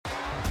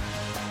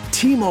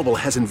T-Mobile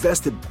has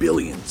invested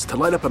billions to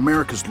light up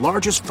America's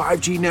largest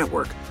 5G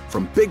network,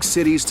 from big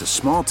cities to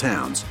small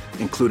towns,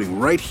 including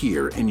right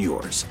here in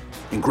yours.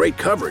 And great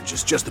coverage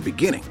is just the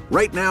beginning.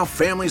 Right now,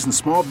 families and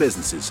small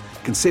businesses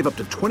can save up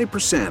to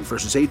 20%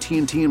 versus AT&T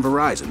and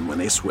Verizon when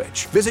they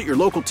switch. Visit your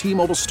local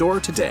T-Mobile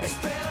store today.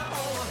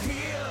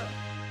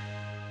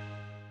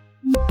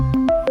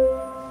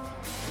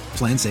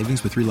 Plan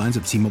savings with 3 lines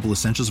of T-Mobile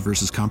Essentials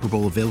versus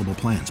comparable available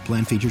plans.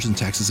 Plan features and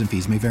taxes and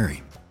fees may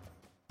vary.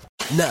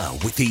 Now,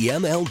 with the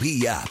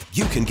MLB app,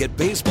 you can get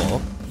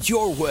baseball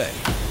your way.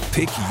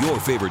 Pick your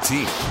favorite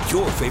team,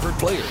 your favorite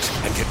players,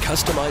 and get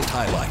customized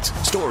highlights,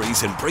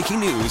 stories, and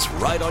breaking news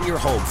right on your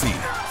home feed.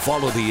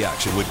 Follow the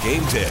action with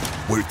Game Day,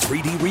 where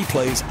 3D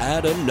replays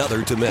add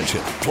another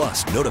dimension.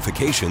 Plus,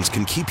 notifications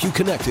can keep you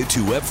connected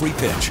to every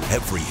pitch,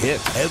 every hit,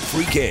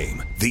 every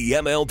game. The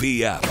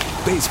MLB app.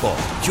 Baseball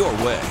your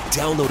way.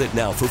 Download it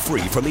now for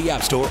free from the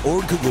App Store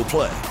or Google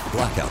Play.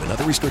 Blackout and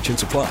other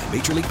restrictions apply.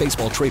 Major League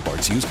Baseball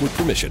trademarks used with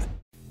permission.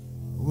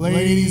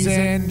 Ladies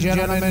and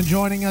gentlemen,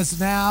 joining us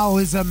now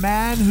is a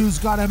man who's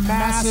got a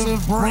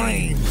massive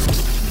brain.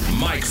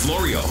 Mike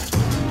Florio.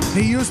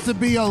 He used to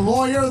be a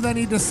lawyer, then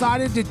he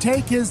decided to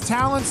take his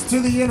talents to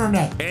the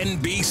internet.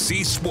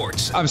 NBC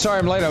Sports. I'm sorry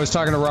I'm late. I was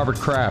talking to Robert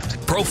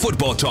Kraft. Pro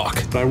Football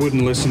Talk. I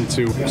wouldn't listen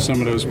to some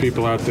of those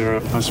people out there,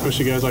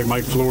 especially guys like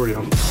Mike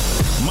Florio.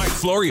 Mike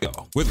Florio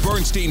with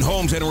Bernstein,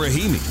 Holmes, and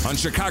Rahimi on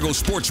Chicago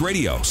Sports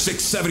Radio,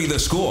 670 The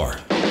Score.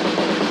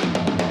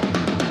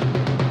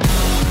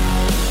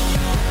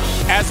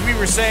 As we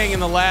were saying in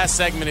the last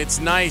segment, it's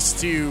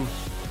nice to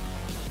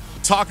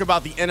talk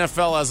about the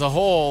NFL as a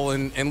whole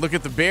and look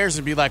at the Bears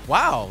and be like,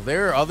 wow,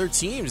 there are other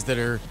teams that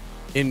are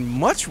in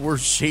much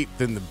worse shape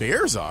than the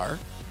Bears are.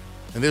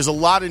 And there's a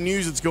lot of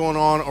news that's going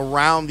on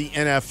around the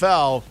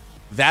NFL.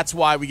 That's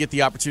why we get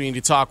the opportunity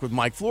to talk with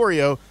Mike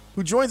Florio,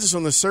 who joins us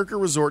on the Circa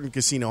Resort and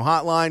Casino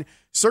Hotline.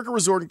 Circa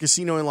Resort and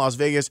Casino in Las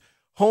Vegas,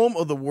 home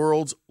of the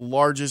world's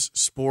largest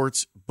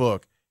sports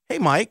book. Hey,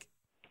 Mike.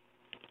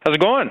 How's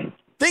it going?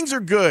 Things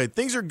are good.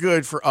 Things are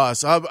good for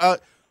us.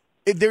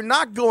 They're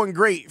not going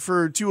great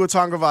for Tua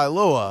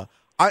Tagovailoa.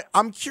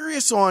 I'm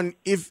curious on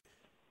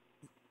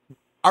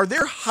are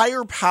there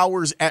higher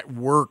powers at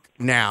work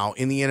now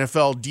in the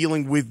NFL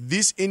dealing with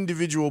this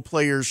individual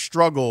player's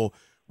struggle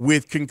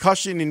with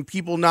concussion and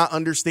people not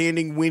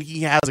understanding when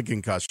he has a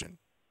concussion?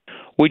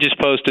 We just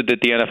posted that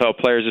the NFL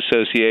Players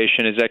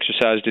Association has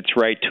exercised its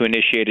right to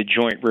initiate a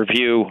joint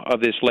review of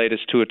this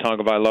latest Tua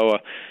Tagovailoa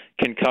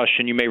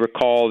concussion. You may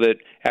recall that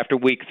after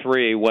week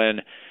 3,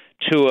 when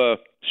Tua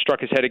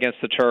struck his head against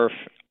the turf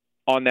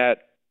on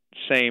that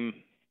same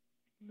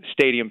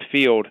stadium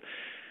field,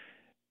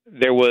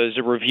 there was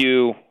a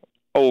review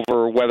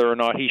over whether or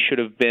not he should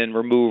have been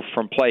removed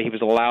from play. He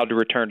was allowed to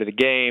return to the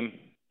game.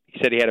 He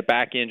said he had a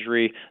back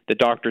injury. The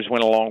doctors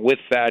went along with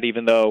that,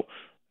 even though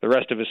the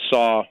rest of us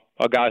saw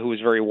a guy who was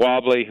very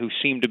wobbly, who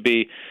seemed to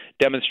be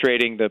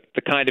demonstrating the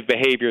kind of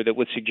behavior that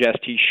would suggest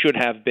he should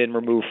have been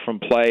removed from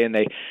play, and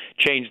they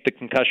changed the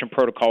concussion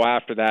protocol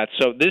after that.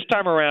 So this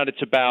time around,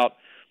 it's about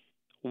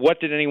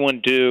what did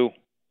anyone do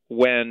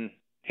when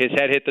his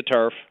head hit the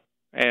turf,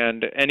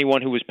 and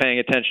anyone who was paying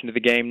attention to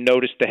the game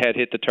noticed the head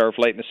hit the turf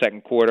late in the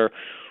second quarter.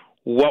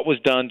 What was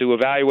done to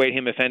evaluate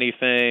him, if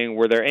anything?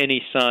 Were there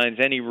any signs,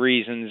 any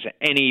reasons,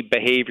 any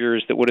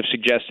behaviors that would have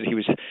suggested he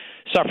was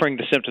suffering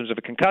the symptoms of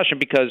a concussion?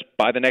 Because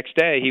by the next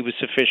day, he was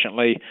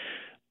sufficiently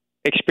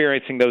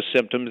experiencing those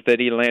symptoms that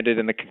he landed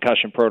in the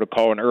concussion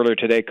protocol. And earlier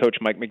today, Coach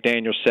Mike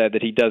McDaniel said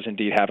that he does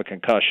indeed have a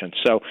concussion.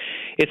 So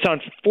it's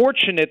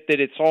unfortunate that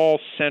it's all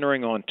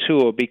centering on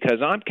Tua, because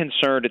I'm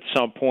concerned at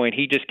some point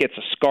he just gets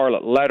a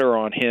scarlet letter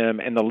on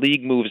him and the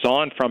league moves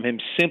on from him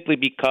simply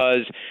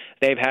because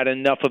they've had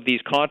enough of these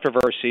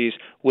controversies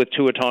with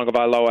Tua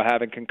Tagovailoa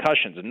having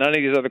concussions. And none of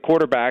these other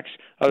quarterbacks,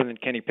 other than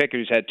Kenny Pickett,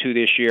 who's had 2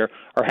 this year,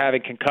 are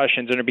having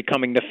concussions and are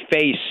becoming the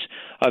face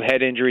of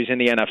head injuries in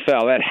the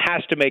NFL. That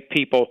has to make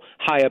people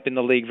high up in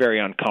the league very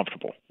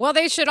uncomfortable. Well,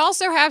 they should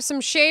also have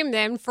some shame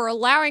then for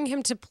allowing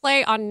him to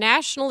play on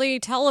nationally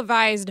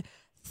televised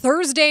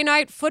Thursday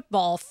night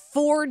football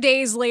 4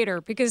 days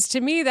later, because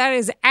to me that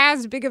is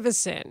as big of a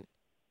sin.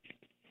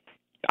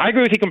 I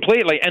agree with you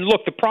completely. And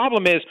look, the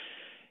problem is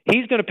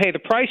he's going to pay the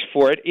price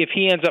for it if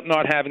he ends up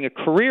not having a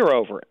career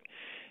over it.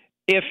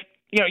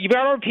 You've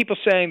got other people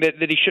saying that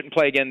he shouldn't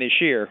play again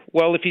this year.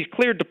 Well, if he's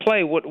cleared to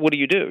play, what do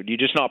you do? Do you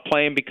just not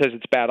play him because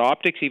it's bad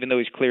optics, even though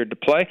he's cleared to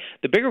play?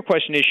 The bigger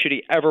question is, should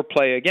he ever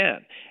play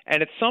again?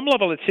 And at some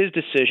level, it's his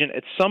decision.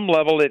 At some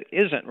level, it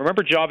isn't.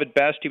 Remember Javid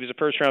Best? He was a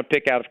first-round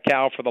pick out of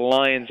Cal for the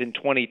Lions in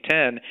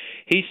 2010.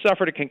 He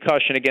suffered a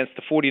concussion against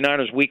the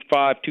 49ers Week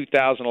 5,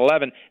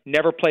 2011,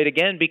 never played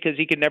again because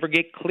he could never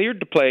get cleared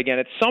to play again.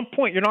 At some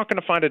point, you're not going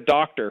to find a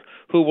doctor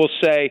who will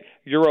say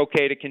you're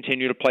okay to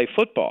continue to play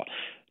football.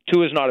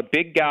 Tua's not a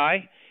big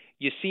guy.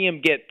 You see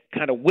him get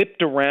kind of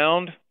whipped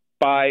around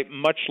by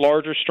much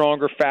larger,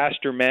 stronger,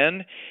 faster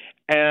men.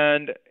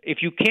 And if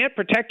you can't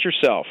protect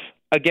yourself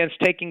against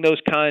taking those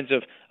kinds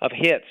of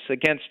hits,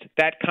 against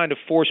that kind of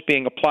force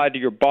being applied to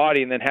your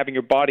body and then having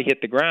your body hit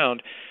the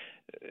ground,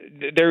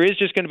 there is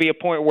just going to be a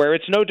point where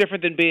it's no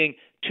different than being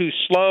too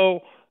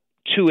slow,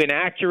 too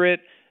inaccurate,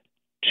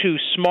 too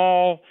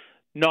small,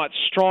 not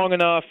strong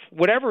enough,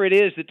 whatever it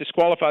is that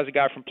disqualifies a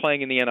guy from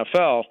playing in the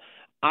NFL.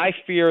 I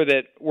fear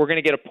that we're going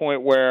to get a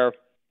point where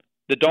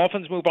the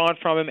Dolphins move on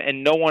from him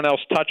and no one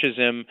else touches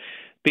him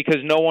because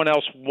no one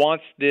else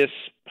wants this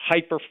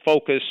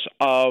hyper-focus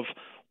of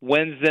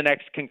when's the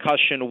next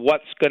concussion,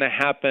 what's going to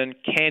happen,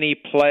 can he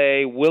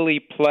play, will he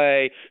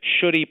play,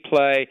 should he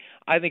play.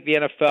 I think the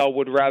NFL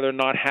would rather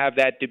not have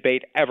that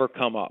debate ever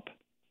come up.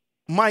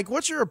 Mike,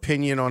 what's your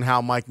opinion on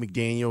how Mike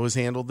McDaniel has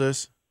handled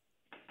this?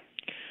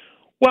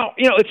 Well,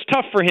 it's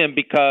tough for him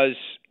because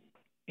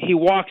he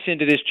walks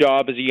into this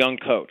job as a young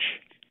coach,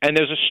 and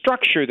there's a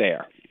structure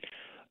there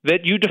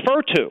that you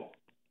defer to.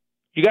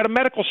 You got a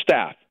medical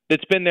staff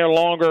that's been there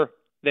longer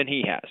than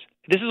he has.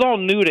 This is all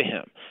new to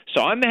him.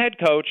 So I'm the head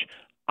coach.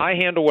 I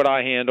handle what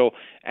I handle,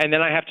 and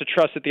then I have to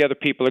trust that the other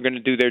people are going to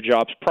do their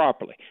jobs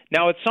properly.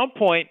 Now, at some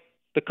point,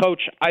 the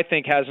coach, I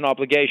think, has an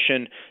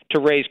obligation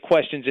to raise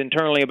questions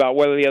internally about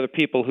whether the other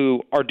people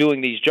who are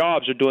doing these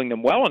jobs are doing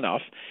them well enough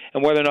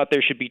and whether or not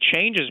there should be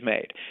changes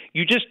made.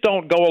 You just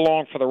don't go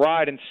along for the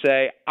ride and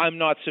say, I'm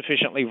not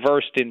sufficiently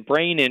versed in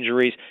brain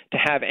injuries to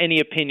have any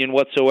opinion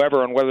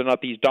whatsoever on whether or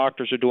not these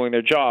doctors are doing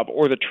their job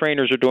or the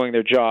trainers are doing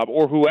their job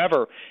or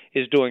whoever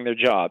is doing their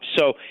job.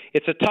 So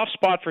it's a tough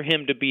spot for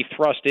him to be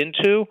thrust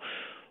into.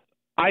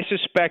 I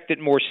suspect that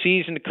more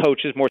seasoned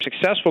coaches, more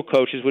successful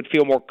coaches would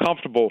feel more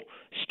comfortable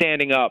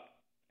standing up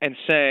and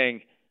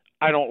saying,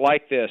 I don't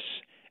like this.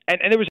 And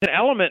there was an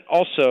element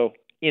also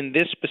in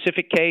this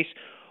specific case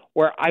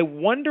where I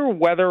wonder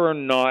whether or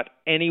not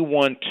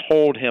anyone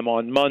told him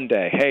on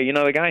Monday, hey,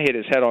 the guy hit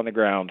his head on the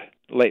ground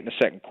late in the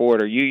second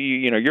quarter.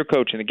 You're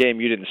coaching the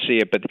game, you didn't see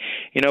it, but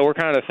we're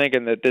kind of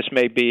thinking that this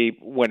may be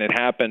when it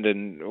happened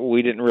and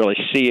we didn't really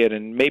see it,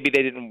 and maybe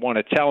they didn't want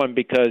to tell him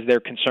because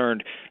they're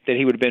concerned that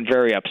he would have been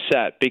very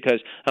upset, because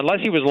unless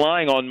he was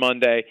lying on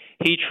Monday,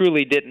 he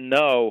truly didn't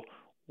know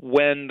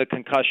when the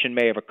concussion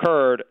may have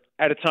occurred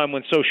at a time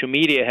when social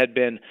media had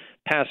been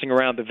passing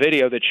around the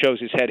video that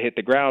shows his head hit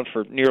the ground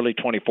for nearly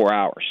 24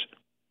 hours.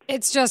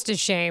 It's just a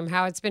shame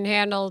how it's been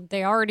handled.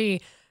 They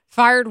already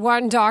fired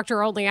one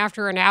doctor only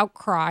after an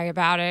outcry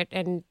about it,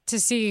 and to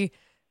see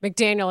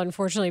McDaniel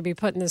unfortunately be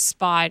put in this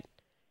spot,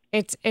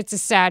 it's a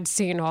sad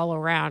scene all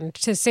around,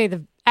 to say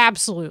the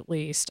absolute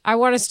least. I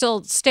want to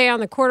still stay on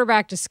the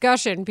quarterback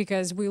discussion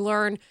because we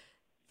learn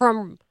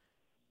from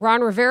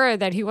Ron Rivera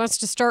that he wants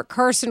to start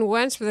Carson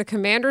Wentz for the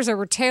Commanders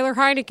over Taylor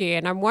Heinicke,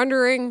 and I'm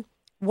wondering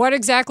what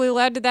exactly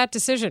led to that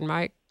decision,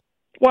 Mike.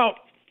 Well,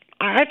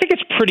 I think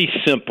it's pretty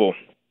simple.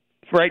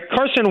 Right,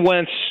 Carson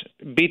Wentz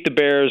beat the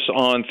Bears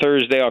on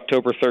Thursday,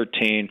 October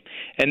 13,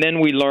 and then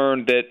we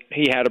learned that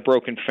he had a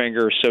broken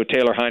finger, so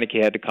Taylor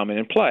Heinicke had to come in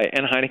and play.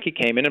 And Heinicke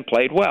came in and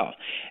played well.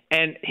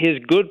 And his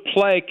good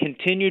play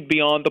continued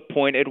beyond the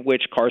point at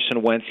which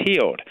Carson Wentz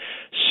healed.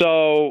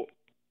 So,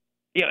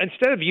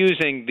 instead of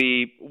using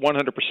the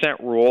 100%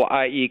 rule,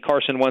 i.e.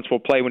 Carson Wentz will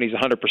play when he's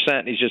 100%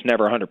 and he's just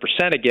never 100%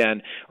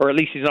 again, or at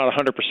least he's not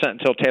 100%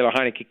 until Taylor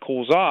Heinicke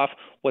cools off,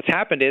 what's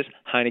happened is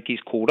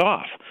Heinicke's cooled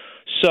off.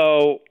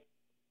 So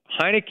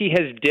Heinicke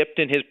has dipped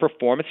in his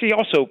performance. He's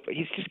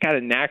just got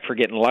a knack for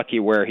getting lucky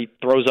where he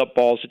throws up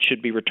balls that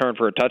should be returned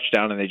for a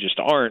touchdown and they just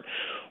aren't.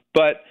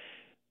 But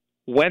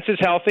Wentz is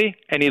healthy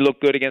and he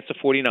looked good against the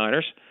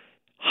 49ers.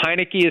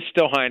 Heinicke is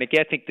still Heinicke.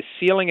 I think the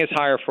ceiling is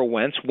higher for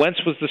Wentz. Wentz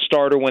was the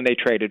starter when they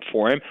traded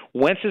for him.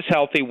 Wentz is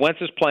healthy. Wentz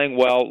is playing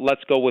well.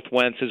 Let's go with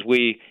Wentz as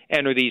we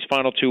enter these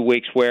final 2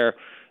 weeks where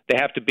they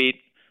have to beat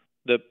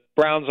the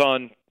Browns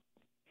on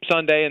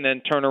Sunday and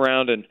then turn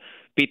around and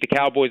beat the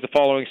Cowboys the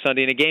following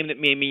Sunday in a game that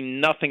may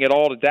mean nothing at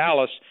all to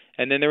Dallas,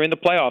 and then they're in the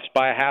playoffs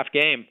by a half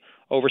game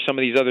over some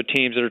of these other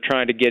teams that are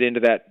trying to get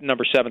into that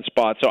number 7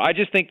 spot. So I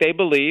just think they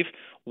believe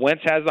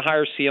Wentz has the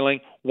higher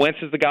ceiling. Wentz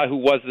is the guy who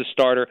was the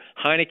starter.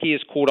 Heinicke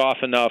is cooled off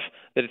enough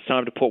that it's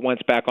time to put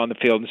Wentz back on the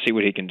field and see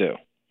what he can do.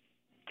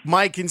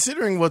 Mike,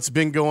 considering what's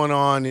been going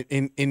on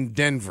in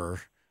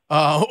Denver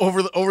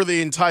over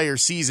the entire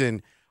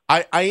season,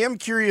 I am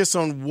curious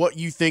on what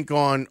you think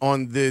on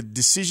the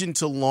decision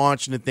to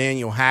launch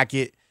Nathaniel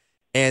Hackett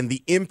and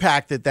the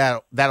impact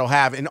that'll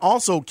have. And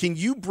also, can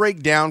you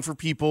break down for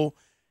people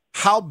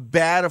how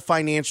bad a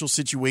financial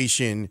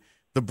situation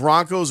the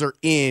Broncos are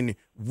in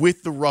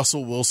with the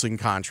Russell Wilson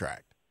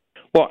contract?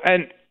 Well,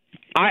 and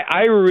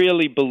I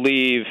really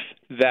believe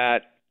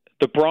that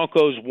the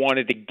Broncos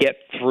wanted to get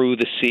through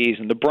the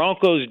season. The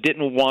Broncos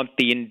didn't want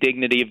the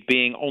indignity of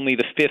being only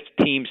the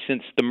 5th team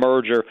since the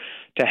merger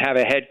to have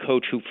a head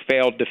coach who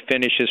failed to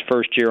finish his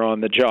first year on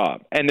the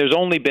job. And there's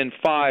only been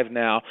 5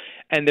 now,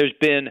 and there's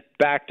been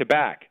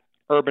back-to-back.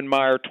 Urban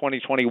Meyer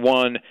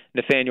 2021,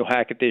 Nathaniel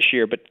Hackett this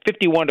year, but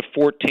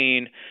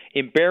 51-14,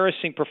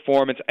 embarrassing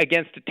performance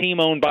against a team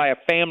owned by a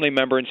family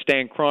member in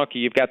Stan Kroenke.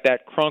 You've got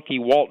that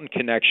Kroenke-Walton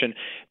connection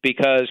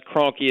because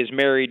Kroenke is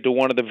married to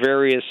one of the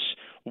various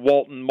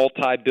Walton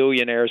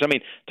multi-billionaires. I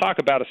mean, talk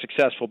about a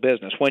successful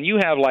business. When you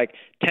have like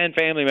 10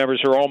 family members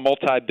who are all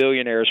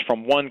multi-billionaires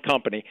from one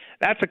company,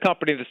 that's a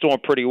company that's doing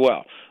pretty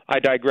well. I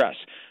digress.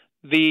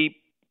 The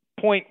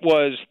point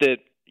was that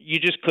you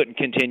just couldn't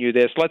continue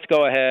this. Let's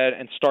go ahead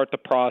and start the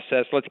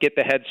process. Let's get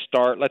the head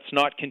start. Let's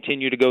not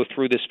continue to go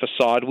through this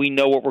facade. We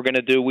know what we're going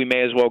to do. We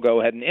may as well go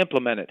ahead and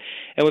implement it.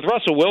 And with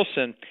Russell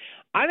Wilson,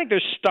 I think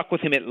they're stuck with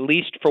him at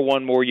least for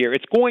one more year.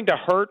 It's going to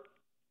hurt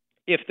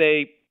if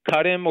they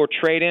cut him or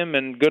trade him,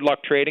 and good luck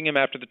trading him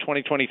after the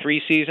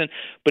 2023 season.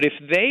 But if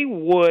they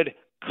would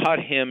cut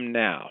him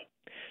now,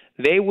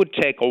 they would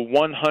take a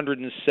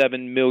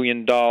 $107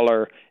 million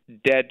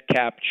dead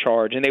cap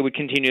charge, and they would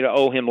continue to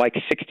owe him like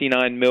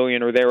 $69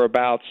 million or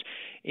thereabouts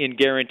in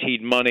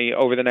guaranteed money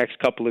over the next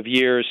couple of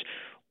years,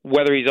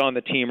 whether he's on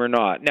the team or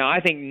not. Now, I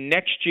think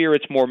next year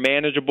it's more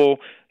manageable.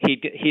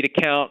 He'd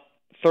account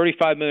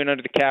 $35 million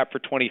under the cap for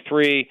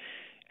 23,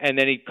 and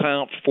then he'd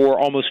count for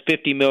almost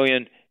 $50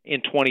 million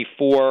in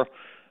 24.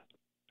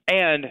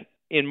 And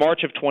in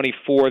March of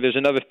 24, there's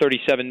another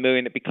 $37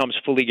 million that becomes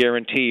fully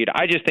guaranteed.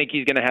 I just think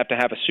he's going to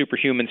have a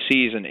superhuman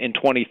season in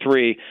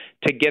 23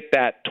 to get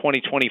that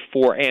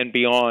 2024 and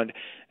beyond.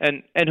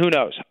 And who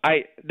knows?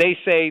 They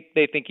say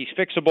they think he's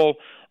fixable.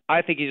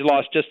 I think he's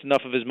lost just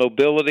enough of his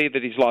mobility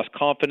that he's lost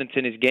confidence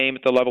in his game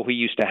at the level he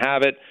used to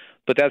have it.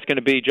 But that's going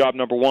to be job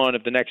number one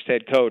of the next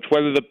head coach,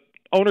 whether the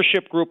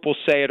ownership group will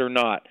say it or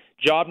not.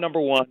 Job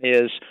number one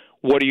is,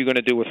 what are you going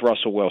to do with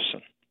Russell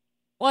Wilson?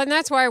 Well, and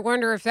that's why I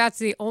wonder if that's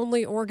the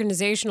only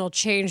organizational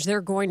change they're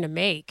going to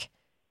make.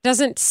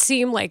 Doesn't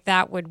seem like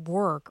that would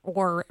work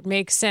or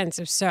make sense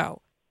if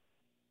so.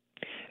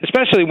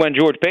 Especially when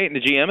George Paton, the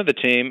GM of the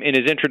team, in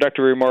his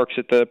introductory remarks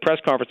at the press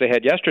conference they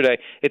had yesterday,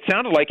 it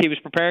sounded like he was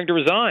preparing to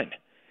resign.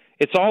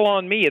 It's all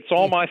on me. It's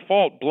all my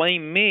fault.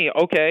 Blame me.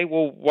 Okay,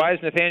 well, why is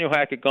Nathaniel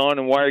Hackett gone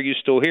and why are you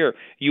still here?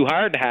 You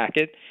hired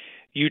Hackett.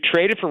 You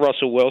traded for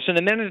Russell Wilson,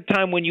 and then at a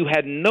time when you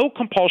had no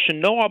compulsion,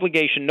 no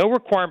obligation, no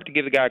requirement to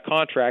give the guy a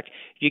contract,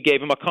 you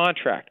gave him a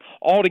contract,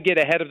 all to get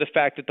ahead of the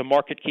fact that the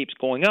market keeps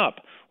going up.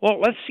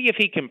 Well, let's see if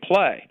he can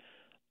play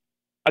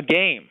a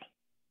game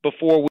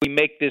before we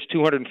make this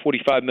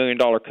 $245 million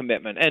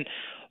commitment. And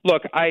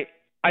look, I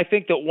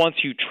think that once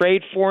you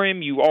trade for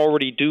him, you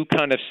already do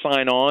kind of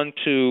sign on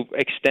to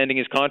extending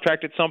his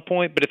contract at some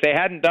point. But if they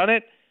hadn't done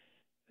it,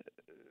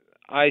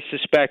 I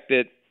suspect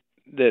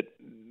that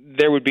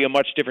there would be a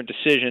much different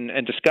decision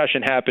and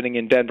discussion happening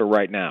in Denver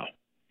right now.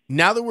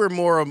 Now that we're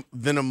more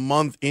than a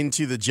month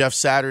into the Jeff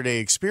Saturday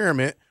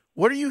experiment,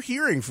 what are you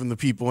hearing from the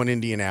people in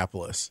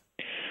Indianapolis?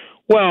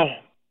 Well,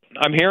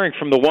 I'm hearing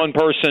from the one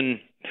person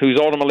who's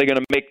ultimately going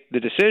to make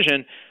the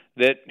decision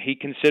that he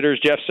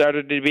considers Jeff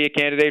Saturday to be a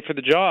candidate for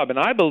the job. And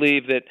I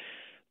believe that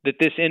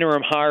this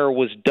interim hire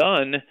was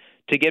done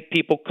to get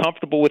people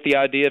comfortable with the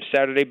idea of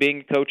Saturday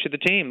being a coach of the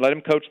team. Let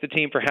him coach the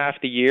team for half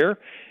the year.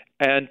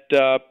 And,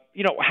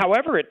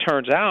 however it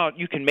turns out,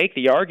 you can make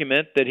the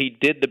argument that he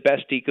did the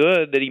best he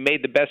could, that he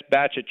made the best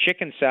batch of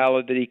chicken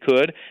salad that he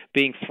could,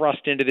 being thrust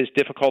into this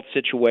difficult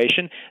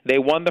situation. They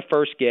won the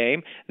first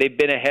game. They've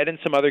been ahead in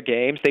some other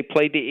games. They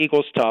played the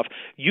Eagles tough.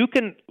 You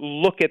can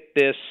look at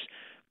this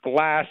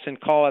glass and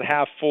call it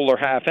half full or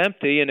half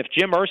empty, and if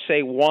Jim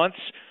Irsay wants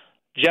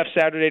Jeff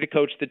Saturday to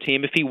coach the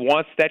team, if he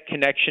wants that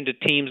connection to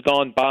teams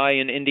gone by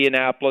in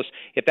Indianapolis,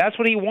 if that's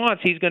what he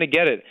wants, he's going to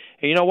get it.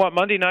 And you know what?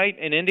 Monday night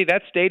in Indy,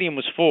 that stadium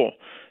was full.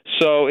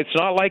 So it's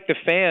not like the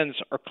fans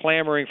are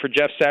clamoring for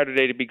Jeff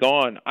Saturday to be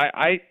gone.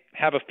 I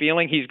have a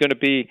feeling he's going to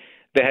be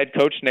the head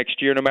coach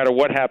next year no matter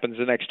what happens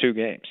the next two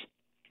games.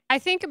 I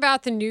think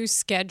about the new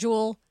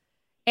schedule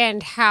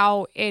and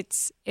how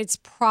it's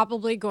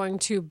probably going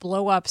to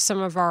blow up some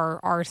of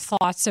our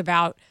thoughts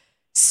about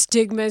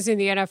stigmas in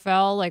the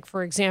NFL. Like,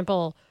 for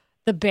example,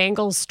 the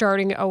Bengals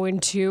starting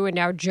 0-2, and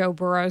now Joe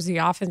Burrow's the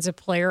offensive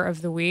player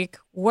of the week.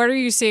 What are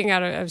you seeing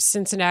out of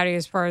Cincinnati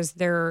as far as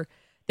their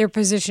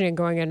positioning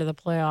going into the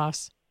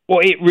playoffs? Well,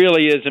 it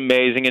really is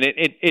amazing, and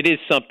it is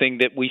something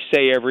that we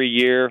say every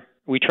year.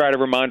 We try to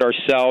remind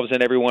ourselves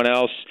and everyone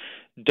else,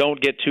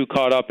 don't get too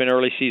caught up in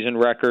early season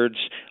records.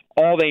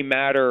 All they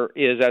matter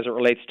is as it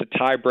relates to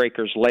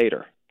tiebreakers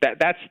later.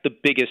 That's the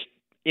biggest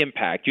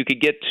impact. You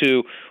could get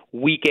to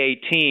week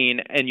 18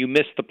 and you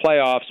miss the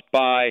playoffs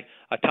by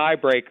a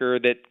tiebreaker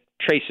that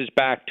traces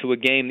back to a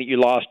game that you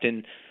lost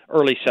in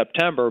early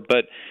September.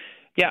 But,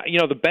 yeah,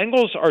 the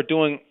Bengals are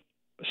doing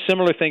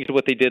similar things to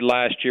what they did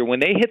last year.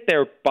 When they hit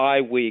their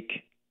bye week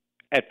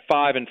at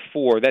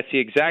 5-4, that's the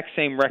exact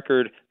same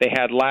record they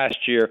had last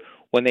year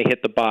when they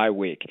hit the bye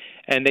week.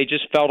 And they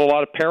just felt a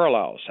lot of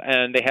parallels.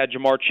 And they had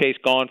Jamar Chase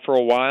gone for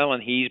a while,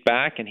 and he's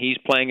back, and he's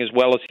playing as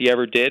well as he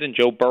ever did. And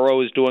Joe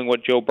Burrow is doing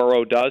what Joe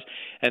Burrow does,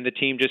 and the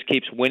team just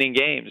keeps winning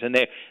games. And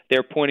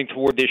they're pointing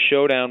toward this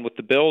showdown with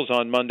the Bills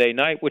on Monday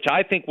night, which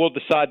I think will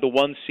decide the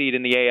 1 seed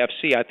in the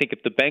AFC. I think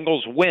if the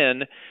Bengals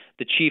win,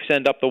 the Chiefs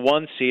end up the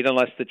 1 seed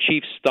unless the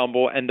Chiefs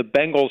stumble and the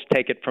Bengals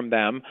take it from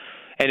them.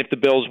 And if the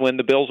Bills win,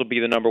 the Bills will be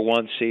the number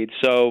 1 seed.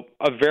 So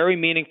a very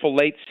meaningful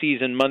late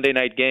season Monday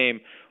night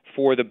game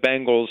for the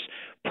Bengals.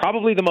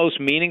 probably the most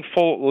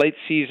meaningful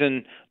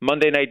late-season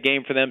Monday night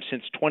game for them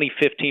since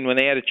 2015 when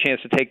they had a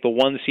chance to take the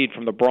 1 seed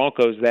from the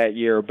Broncos that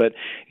year. But,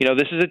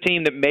 this is a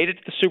team that made it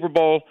to the Super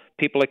Bowl.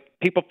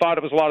 People thought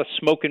it was a lot of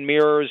smoke and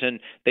mirrors, and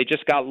they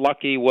just got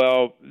lucky.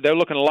 Well, they're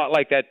looking a lot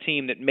like that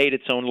team that made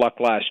its own luck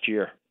last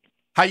year.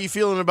 How you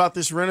feeling about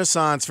this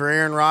renaissance for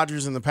Aaron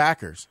Rodgers and the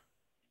Packers?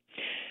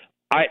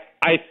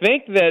 I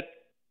think that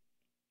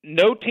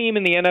no team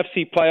in the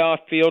NFC playoff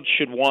field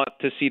should want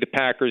to see the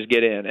Packers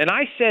get in. And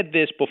I said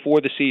this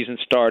before the season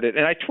started,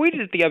 and I tweeted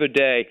it the other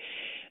day,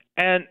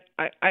 and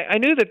I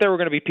knew that there were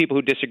going to be people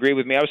who disagree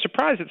with me. I was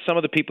surprised that some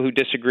of the people who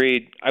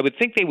disagreed, I would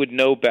think they would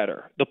know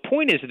better. The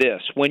point is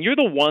this. When you're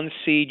the 1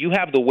 seed, you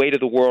have the weight of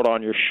the world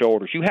on your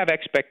shoulders. You have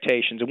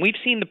expectations. And we've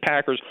seen the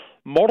Packers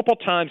multiple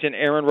times in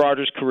Aaron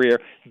Rodgers' career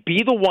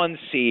be the 1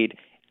 seed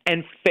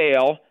and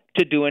fail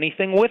to do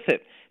anything with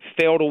it.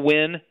 Fail to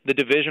win the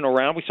divisional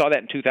round. We saw that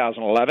in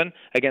 2011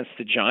 against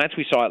the Giants.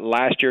 We saw it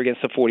last year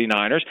against the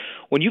 49ers.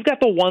 When you've got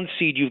the 1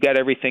 seed, you've got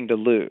everything to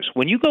lose.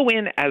 When you go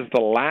in as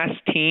the last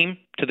team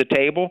to the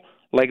table,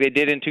 like they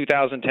did in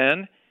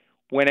 2010,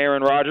 when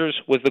Aaron Rodgers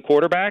was the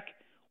quarterback,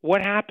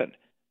 what happened?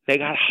 They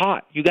got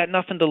hot. You got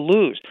nothing to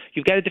lose.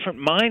 You've got a different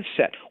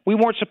mindset. We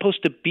weren't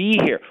supposed to be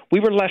here. We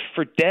were left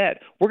for dead.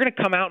 We're going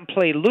to come out and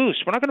play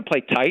loose. We're not going to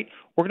play tight.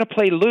 We're going to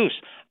play loose.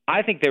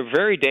 I think they're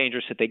very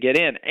dangerous if they get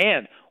in.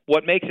 And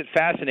what makes it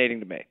fascinating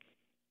to me,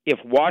 if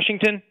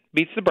Washington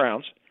beats the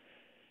Browns,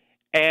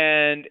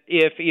 and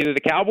if either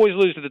the Cowboys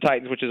lose to the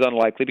Titans, which is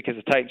unlikely because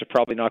the Titans are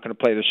probably not going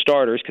to play their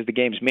starters because the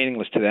game's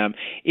meaningless to them,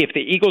 if the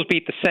Eagles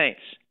beat the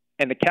Saints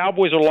and the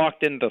Cowboys are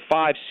locked in the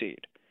 5 seed,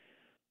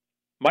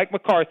 Mike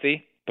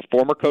McCarthy, the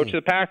former coach of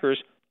the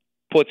Packers,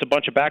 puts a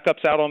bunch of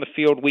backups out on the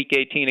field Week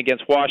 18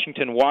 against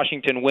Washington.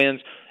 Washington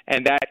wins,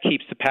 and that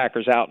keeps the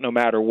Packers out no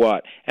matter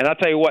what. And I'll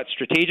tell you what,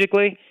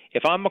 strategically,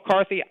 if I'm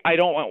McCarthy, I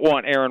don't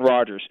want Aaron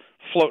Rodgers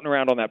floating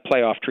around on that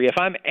playoff tree. If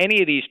I'm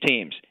any of these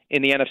teams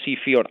in the NFC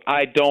field,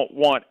 I don't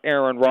want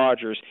Aaron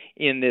Rodgers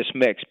in this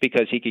mix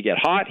because he could get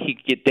hot, he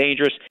could get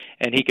dangerous,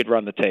 and he could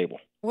run the table.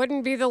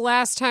 Wouldn't be the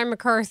last time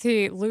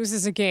McCarthy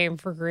loses a game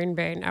for Green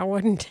Bay. Now,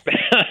 wouldn't.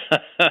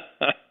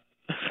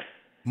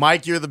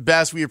 Mike, you're the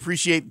best. We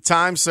appreciate the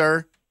time,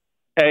 sir.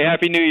 Hey,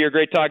 Happy New Year.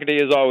 Great talking to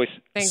you as always.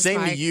 Thanks,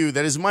 Same Mike. to you.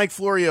 That is Mike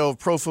Florio of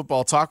Pro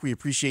Football Talk. We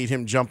appreciate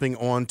him jumping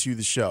on to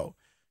the show.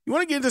 You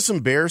want to get into some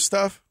Bears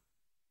stuff?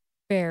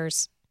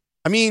 Bears.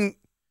 I mean,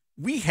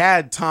 we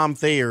had Tom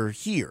Thayer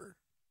here.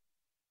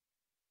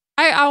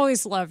 I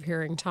always love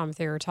hearing Tom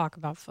Thayer talk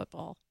about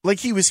football. Like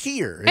he was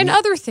here. And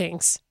other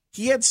things.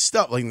 He had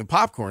stuff, like the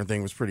popcorn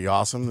thing was pretty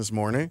awesome this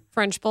morning.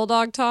 French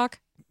Bulldog talk.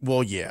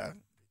 Well, yeah.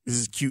 This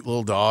is cute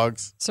little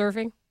dogs.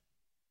 Surfing.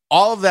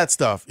 All of that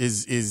stuff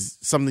is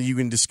something you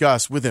can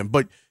discuss with him.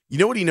 But you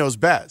know what he knows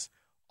best?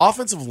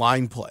 Offensive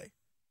line play.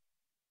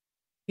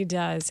 He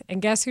does.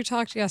 And guess who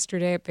talked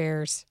yesterday at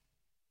Bears?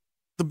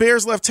 The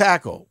Bears left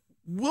tackle.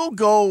 We'll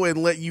go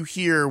and let you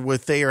hear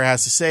what Thayer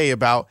has to say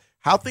about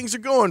how things are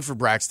going for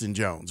Braxton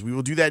Jones. We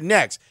will do that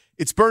next.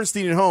 It's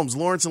Bernstein and Holmes.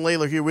 Lawrence and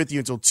Layla here with you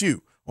until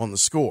 2 on The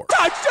Score.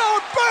 Touchdown,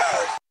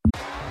 Bears!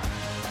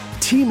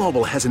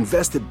 T-Mobile has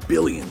invested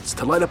billions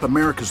to light up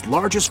America's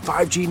largest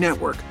 5G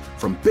network,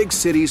 from big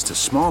cities to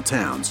small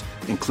towns,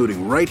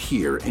 including right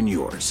here in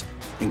yours.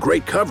 And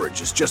great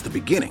coverage is just the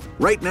beginning.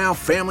 Right now,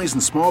 families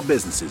and small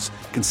businesses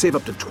can save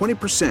up to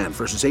 20%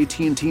 versus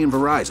AT&T and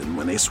Verizon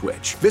when they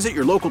switch. Visit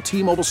your local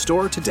T-Mobile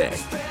store today.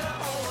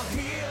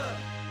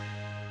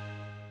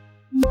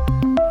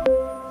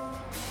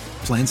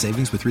 Plan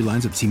savings with 3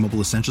 lines of T-Mobile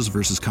Essentials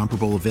versus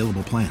comparable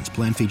available plans.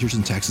 Plan features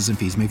and taxes and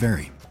fees may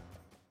vary.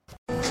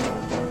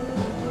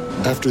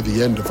 After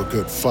the end of a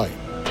good fight,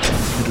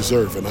 you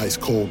deserve an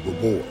ice-cold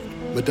reward.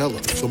 Modelo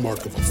is the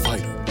mark of a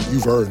fighter.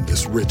 You've earned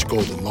this rich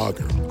golden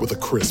lager with a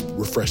crisp,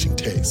 refreshing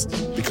taste.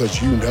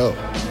 Because you know,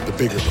 the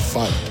bigger the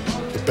fight,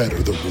 the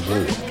better the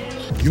reward.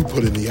 You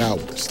put in the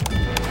hours,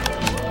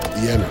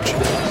 the energy,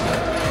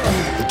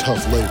 the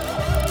tough labor.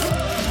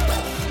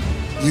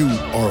 You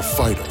are a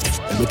fighter,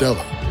 and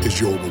Modelo is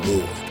your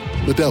reward.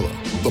 Modelo,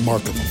 the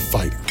mark of a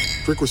fighter.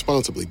 Drink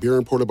responsibly. Beer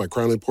imported by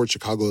Crown Imports,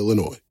 Chicago,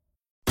 Illinois.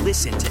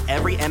 Listen to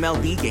every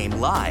MLB game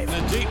live.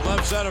 In the deep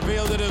left center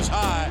field, it is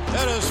high,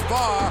 it is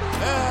far,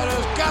 it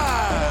is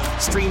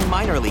God. Stream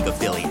minor league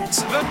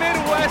affiliates. The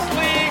Midwest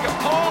League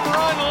home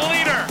run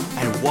leader.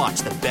 And watch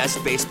the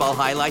best baseball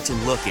highlights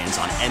and look-ins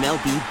on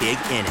MLB Big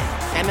Inning.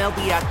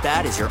 MLB At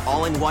Bat is your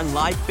all-in-one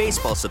live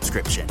baseball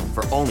subscription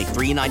for only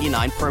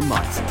 $3.99 per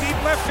month.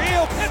 Deep left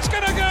field, it's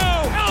gonna go.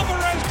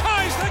 Alvarez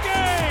ties the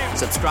game.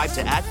 Subscribe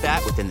to At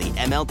Bat within the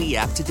MLB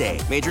app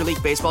today. Major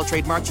League Baseball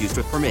trademarks used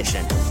with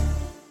permission.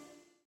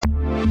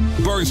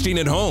 Bernstein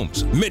and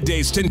Holmes,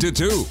 middays 10 to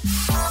 2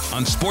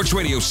 on Sports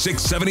Radio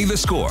 670 The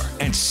Score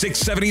and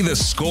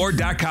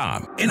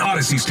 670thescore.com in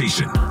Odyssey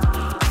Station.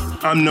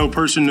 I'm no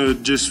person to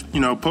just,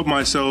 put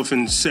myself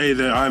and say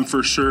that I'm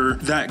for sure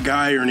that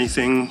guy or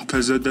anything,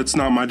 because that's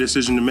not my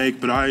decision to make,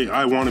 but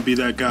I want to be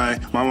that guy.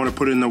 I want to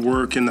put in the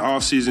work in the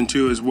offseason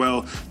too as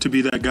well to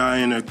be that guy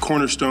and a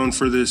cornerstone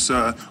for this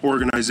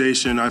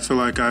organization. I feel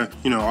like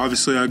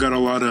obviously I got a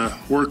lot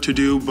of work to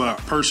do, but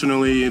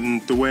personally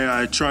and the way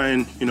I try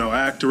and,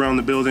 act around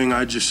the building,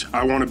 I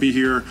want to be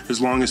here as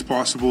long as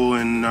possible,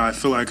 and I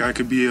feel like I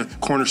could be a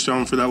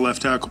cornerstone for that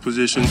left tackle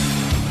position.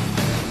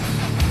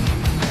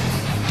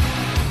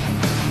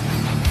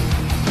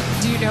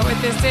 Do you know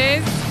what this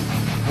is?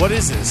 What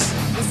is this?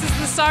 This is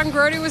the song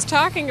Brody was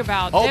talking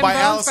about. Oh, Them by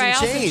Bones Alice in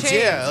Alice Chains.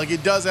 Yeah, like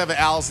it does have an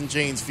Alice in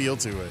Chains feel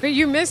to it. But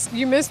you missed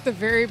the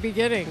very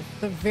beginning.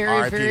 The very,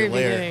 R.I.P. very to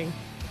Laird. beginning.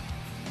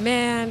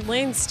 Man,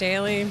 Lane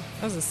Staley.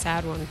 That was a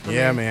sad one for me.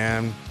 Yeah,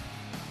 man.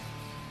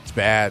 It's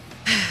bad.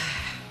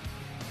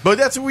 But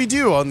that's what we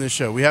do on this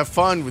show. We have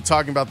fun with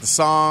talking about the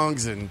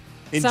songs and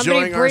enjoying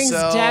Somebody brings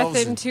ourselves.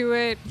 death into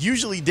it.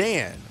 Usually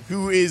Dan,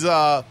 who is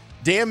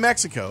Dan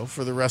Mexico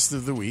for the rest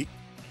of the week.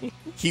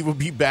 He will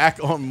be back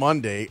on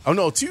Monday. Oh,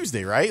 no,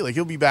 Tuesday, right? Like,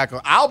 he'll be back.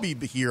 I'll be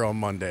here on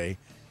Monday.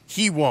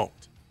 He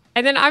won't.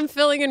 And then I'm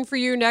filling in for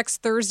you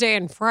next Thursday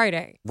and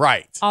Friday.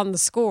 Right. On The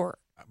Score.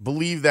 I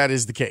believe that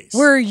is the case.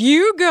 Where are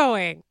you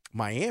going?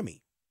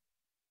 Miami.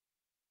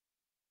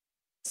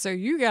 So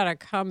you got to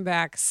come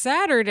back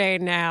Saturday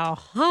now,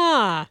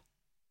 huh?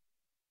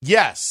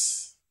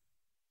 Yes.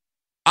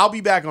 I'll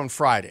be back on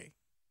Friday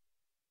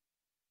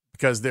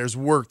because there's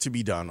work to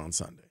be done on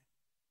Sunday.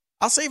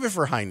 I'll save it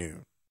for high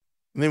noon,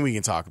 and then we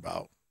can talk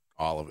about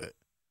all of it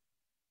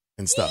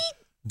and stuff.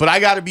 But I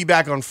got to be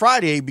back on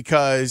Friday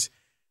because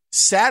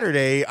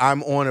Saturday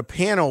I'm on a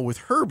panel with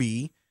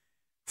Herbie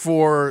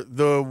for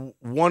the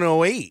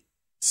 108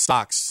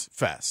 Sox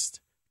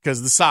Fest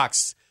because the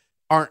Sox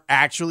aren't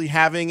actually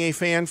having a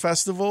fan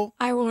festival.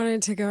 I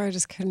wanted to go. I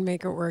just couldn't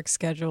make it work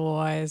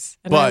schedule-wise,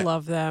 and I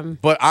love them.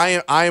 But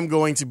I am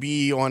going to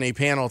be on a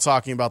panel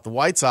talking about the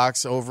White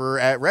Sox over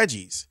at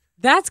Reggie's.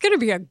 That's going to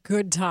be a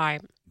good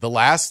time. The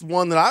last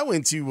one that I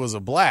went to was a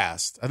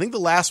blast. I think the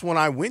last one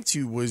I went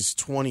to was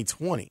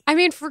 2020. I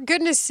mean, for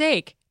goodness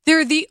sake,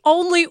 they're the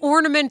only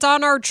ornament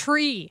on our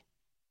tree.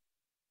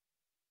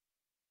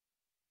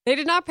 They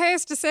did not pay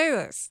us to say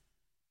this.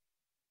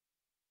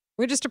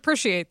 We just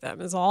appreciate them,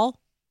 is all.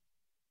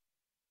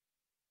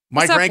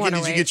 Mike Rankin,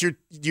 did you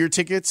get your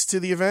tickets to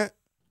the event?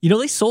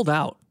 They sold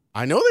out.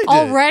 I know they did.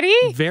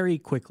 Already? Very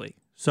quickly.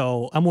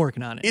 So I'm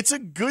working on it. It's a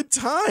good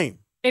time.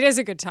 It is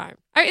a good time.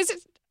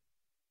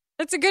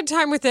 It's a good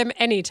time with them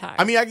anytime.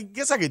 I mean, I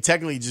guess I could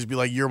technically just be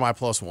like, you're my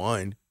plus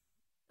one.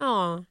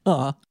 Aw.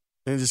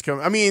 And just come.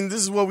 I mean, this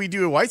is what we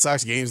do at White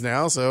Sox games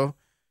now, so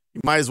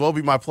you might as well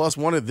be my plus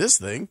one at this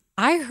thing.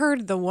 I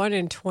heard the one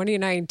in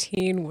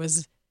 2019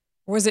 was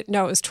it?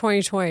 No, it was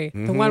 2020.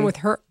 Mm-hmm. The one with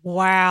her.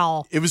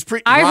 Wow. It was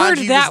pretty. I heard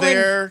Ranji that was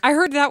there. I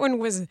heard that one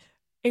was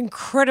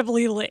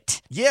incredibly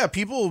lit. Yeah,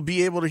 people will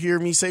be able to hear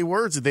me say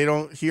words that they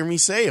don't hear me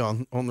say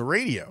on the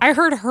radio. I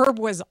heard Herb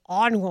was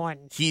on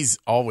one. He's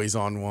always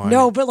on one.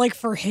 No, but like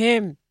for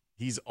him.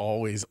 He's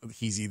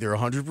either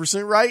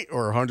 100% right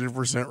or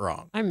 100%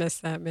 wrong. I miss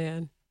that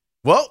man.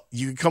 Well,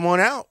 you can come on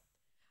out.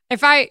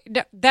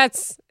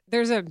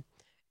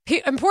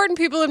 Important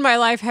people in my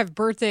life have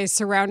birthdays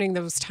surrounding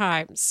those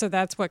times. So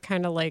that's what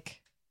kind of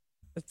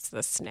it's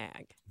the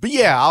snag. But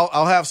yeah,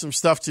 I'll have some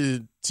stuff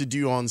to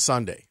do on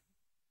Sunday.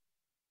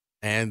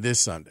 And this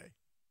Sunday.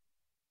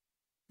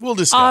 We'll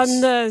discuss.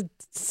 On the...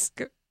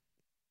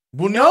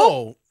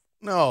 No.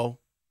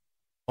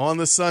 On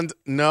the Sunday.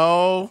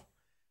 No.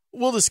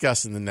 We'll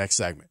discuss in the next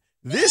segment.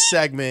 This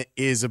segment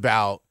is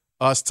about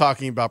us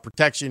talking about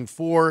protection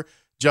for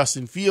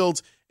Justin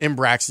Fields and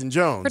Braxton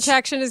Jones.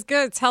 Protection is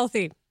good. It's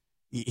healthy.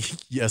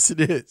 Yes,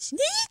 it is.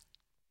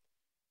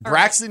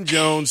 Braxton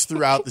Jones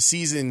throughout the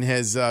season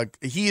has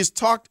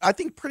talked, I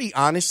think, pretty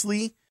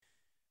honestly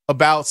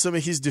about some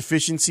of his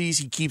deficiencies.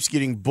 He keeps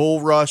getting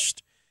bull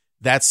rushed.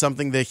 That's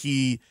something that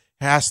he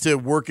has to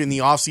work in the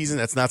offseason.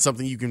 That's not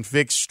something you can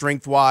fix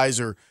strength-wise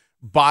or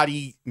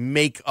body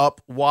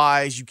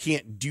makeup-wise. You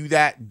can't do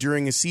that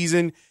during a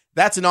season.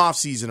 That's an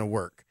offseason of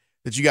work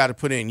that you got to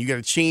put in. You got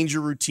to change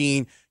your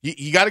routine.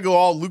 You got to go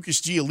all Lucas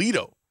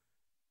Giolito.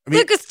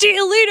 Lucas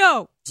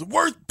Giolito! It's the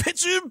worst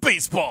pitcher in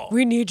baseball.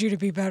 We need you to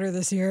be better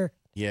this year.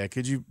 Yeah,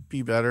 could you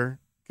be better?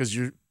 Because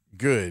you're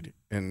good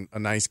and a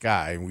nice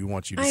guy, and we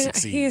want you to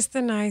succeed. He is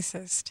the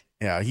nicest.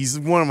 Yeah, he's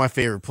one of my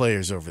favorite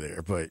players over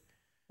there, but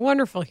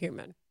wonderful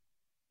human.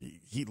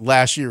 He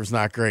last year was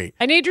not great.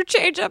 I need your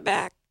changeup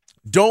back.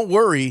 Don't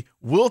worry,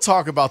 we'll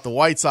talk about the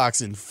White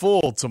Sox in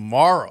full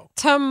tomorrow.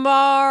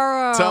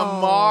 Tomorrow.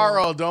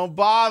 Don't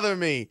bother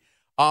me.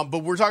 But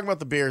we're talking about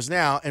the Bears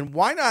now, and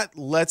why not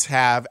let's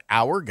have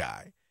our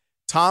guy,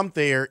 Tom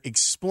Thayer,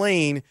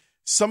 explain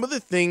some of the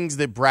things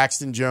that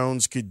Braxton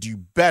Jones could do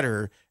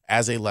better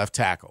as a left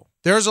tackle.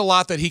 There's a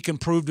lot that he can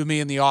prove to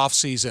me in the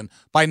offseason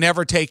by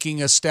never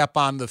taking a step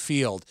on the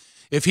field.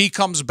 If he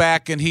comes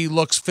back and he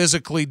looks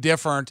physically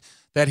different,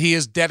 that he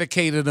has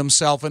dedicated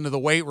himself into the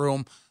weight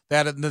room,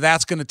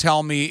 that's going to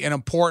tell me an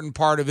important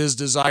part of his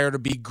desire to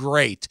be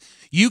great.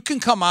 You can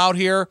come out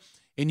here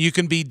and you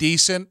can be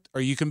decent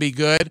or you can be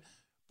good,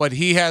 but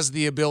he has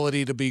the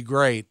ability to be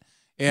great.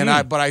 And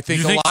I think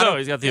you a think lot so? of,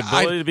 He's got the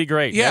ability to be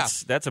great. Yeah,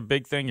 that's a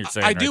big thing you're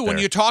saying. I do. Right When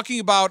there. you're talking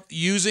about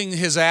using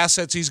his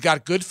assets, he's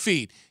got good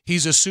feet.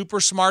 He's a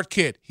super smart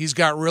kid. He's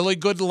got really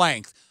good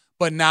length.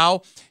 But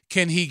now,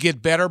 can he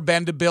get better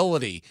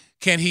bendability?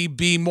 Can he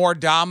be more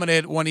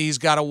dominant when he's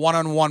got a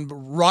one-on-one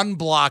run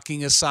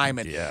blocking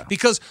assignment? Yeah.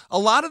 Because a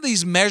lot of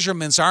these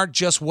measurements aren't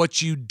just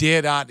what you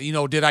did on,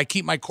 did I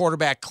keep my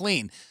quarterback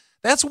clean?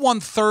 That's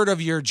 1/3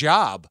 of your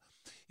job.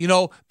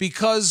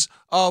 Because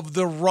of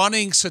the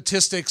running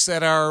statistics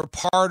that are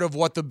part of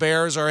what the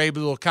Bears are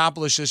able to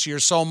accomplish this year,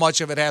 so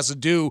much of it has to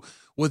do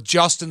with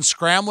Justin's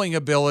scrambling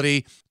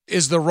ability.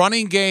 Is the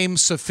running game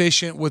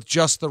sufficient with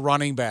just the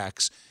running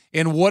backs?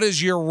 And what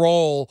is your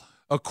role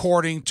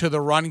according to the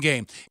run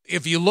game?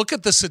 If you look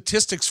at the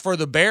statistics for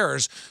the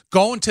Bears,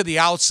 going to the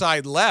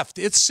outside left,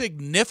 it's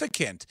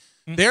significant.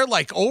 They're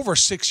like over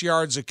 6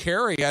 yards a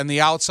carry on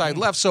the outside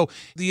left. So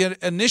the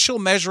initial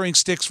measuring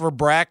sticks for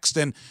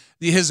Braxton,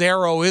 his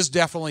arrow is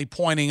definitely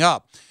pointing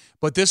up.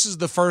 But this is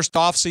the first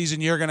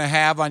offseason you're going to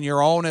have on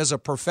your own as a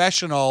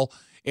professional,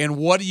 and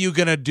what are you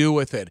going to do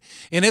with it?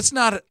 And it's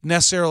not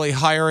necessarily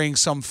hiring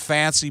some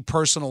fancy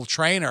personal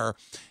trainer.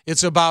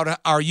 It's about,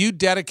 are you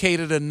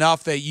dedicated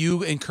enough that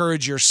you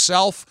encourage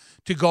yourself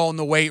to go in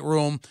the weight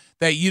room,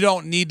 that you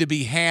don't need to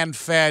be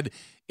hand-fed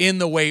in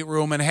the weight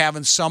room and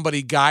having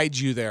somebody guide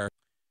you there.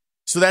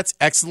 So that's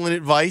excellent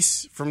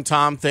advice from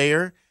Tom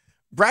Thayer.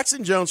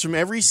 Braxton Jones, from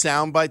every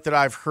soundbite that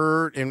I've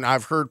heard, and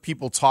I've heard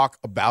people talk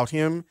about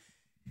him,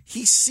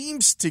 he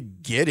seems to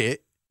get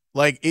it.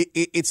 Like,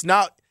 it's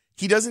not,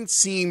 he doesn't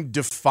seem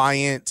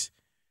defiant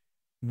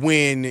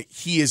when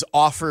he is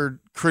offered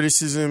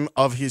criticism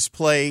of his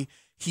play.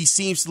 He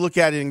seems to look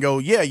at it and go,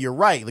 yeah, you're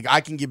right. Like, I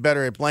can get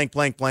better at blank,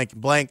 blank, blank,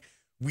 and blank.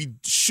 We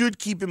should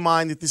keep in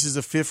mind that this is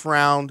a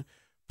 5th-round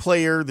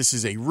player. This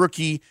is a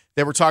rookie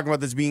that we're talking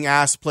about that's being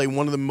asked to play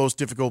one of the most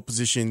difficult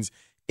positions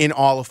in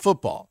all of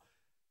football.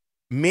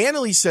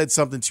 Manley said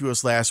something to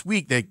us last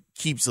week that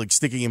keeps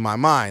sticking in my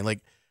mind.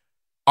 Like,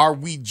 are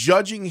we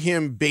judging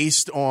him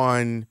based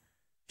on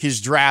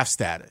his draft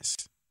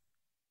status?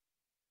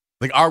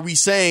 Like, are we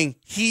saying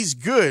he's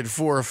good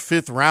for a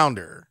 5th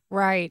rounder?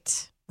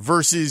 Right.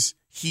 Versus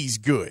he's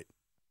good.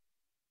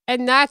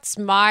 And that's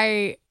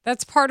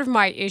part of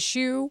my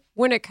issue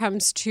when it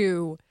comes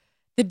to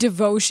the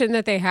devotion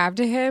that they have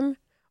to him.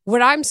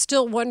 What I'm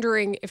still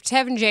wondering, if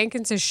Tevin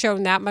Jenkins has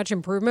shown that much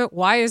improvement,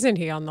 why isn't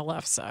he on the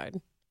left side?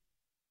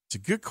 It's a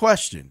good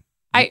question.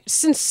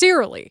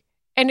 Sincerely.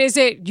 And is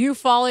it you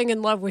falling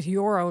in love with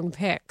your own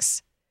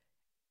picks?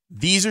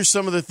 These are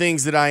some of the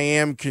things that I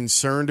am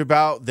concerned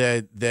about,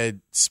 that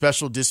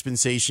special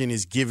dispensation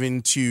is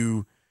given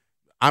to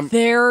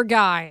their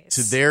guys.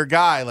 To their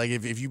guy. Like,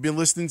 if you've been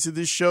listening to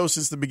this show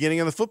since the beginning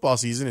of the football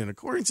season, and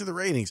according to the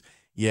ratings,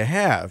 you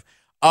have.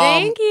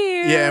 Thank you.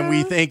 Yeah, and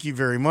we thank you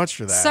very much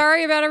for that.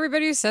 Sorry about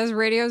everybody who says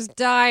radio's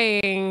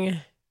dying.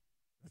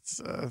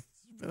 It's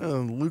been a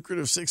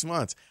lucrative 6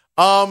 months.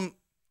 That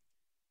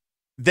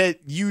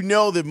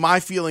that my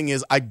feeling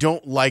is I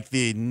don't like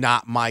the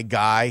not my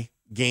guy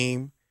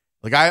game.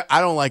 Like,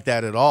 I don't like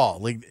that at all.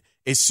 Like,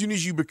 as soon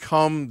as you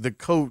become the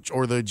coach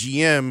or the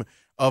GM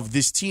of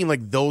this team,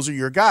 like, those are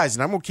your guys.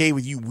 And I'm okay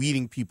with you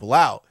weeding people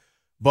out.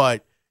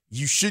 But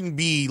you shouldn't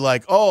be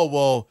like, oh,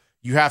 well,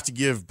 you have to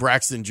give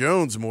Braxton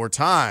Jones more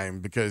time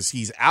because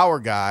he's our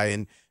guy.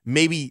 And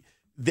maybe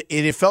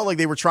it felt like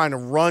they were trying to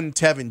run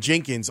Tevin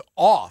Jenkins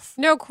off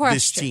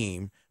this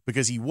team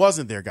because he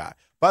wasn't their guy.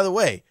 By the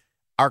way,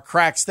 our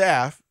crack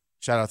staff,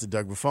 shout out to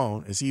Doug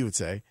Buffone, as he would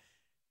say,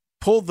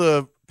 pulled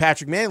the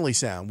Patrick Manley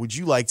sound. Would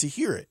you like to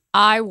hear it?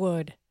 I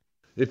would.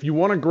 If you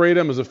want to grade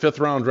him as a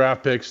 5th-round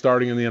draft pick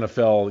starting in the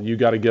NFL, you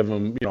got to give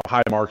him,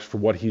 high marks for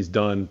what he's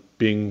done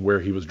being where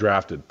he was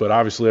drafted. But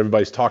obviously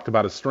everybody's talked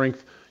about his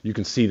strength. You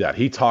can see that.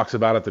 He talks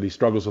about it, that he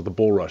struggles with the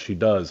bull rush. He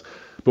does.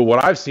 But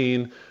what I've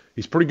seen,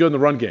 he's pretty good in the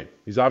run game.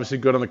 He's obviously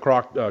good on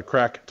the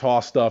crack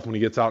toss stuff when he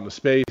gets out into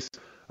space.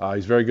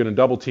 He's very good in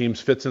double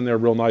teams, fits in there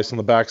real nice on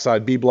the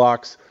backside B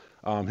blocks.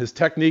 His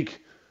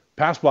technique,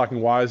 pass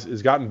blocking wise,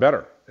 has gotten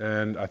better.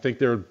 And I think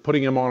they're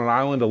putting him on an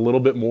island a little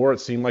bit more. It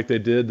seemed like they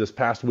did this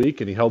past week,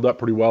 and he held up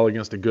pretty well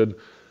against a good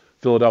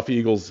Philadelphia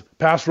Eagles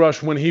pass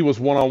rush when he was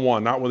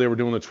one-on-one, not when they were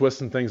doing the twists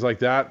and things like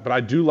that. But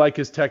I do like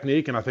his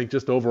technique, and I think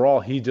just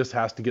overall he just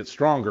has to get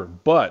stronger.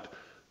 But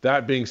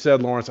that being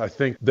said, Lawrence, I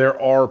think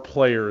there are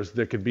players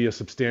that could be a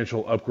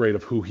substantial upgrade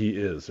of who he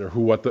is or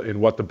what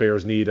the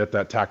Bears need at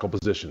that tackle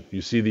position.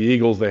 You see the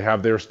Eagles, they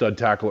have their stud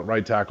tackle at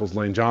right tackles,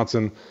 Lane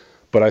Johnson.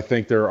 But I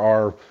think there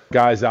are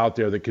guys out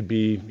there that could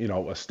be,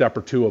 a step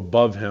or two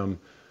above him.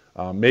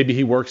 Maybe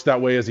he works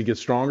that way as he gets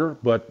stronger,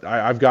 but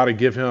I've got to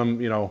give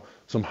him,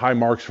 some high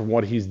marks from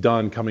what he's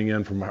done coming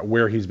in from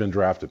where he's been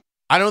drafted.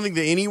 I don't think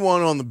that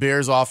anyone on the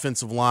Bears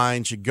offensive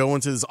line should go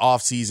into this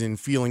offseason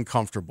feeling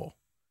comfortable.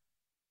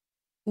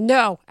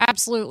 No,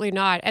 absolutely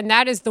not. And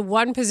that is the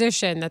one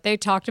position that they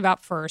talked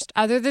about first,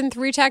 other than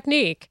 3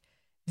 technique,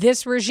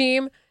 This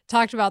regime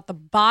talked about the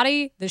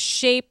body, the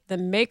shape, the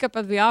makeup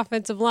of the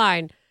offensive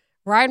line.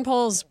 Ryan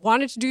Poles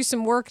wanted to do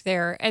some work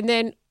there. And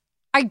then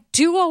I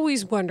do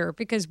always wonder,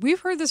 because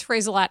we've heard this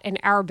phrase a lot in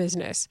our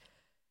business,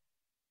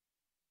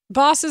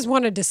 bosses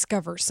want to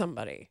discover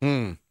somebody.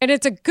 And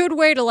it's a good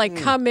way to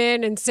come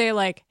in and say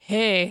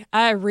hey,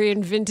 I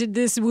reinvented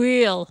this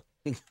wheel.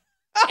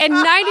 And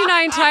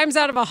 99 times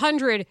out of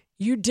 100,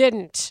 you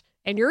didn't.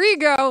 And your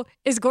ego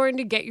is going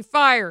to get you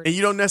fired. And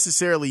you don't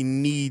necessarily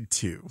need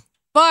to.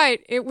 But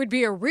it would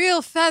be a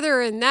real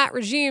feather in that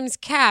regime's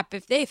cap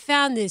if they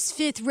found this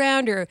fifth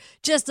rounder,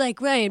 just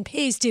like Ryan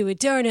Pace did with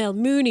Darnell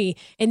Mooney,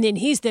 and then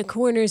he's the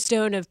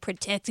cornerstone of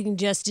protecting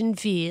Justin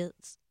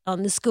Fields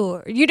on the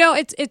score.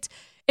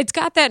 It's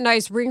got that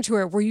nice ring to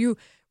it where you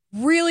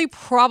really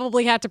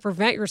probably had to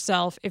prevent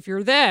yourself, if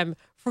you're them,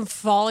 from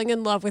falling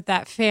in love with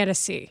that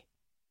fantasy.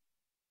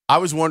 I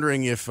was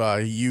wondering if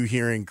you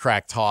hearing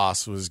crack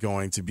toss was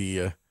going to be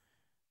a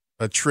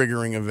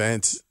triggering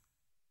event.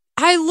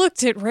 I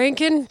looked at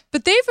Rankin,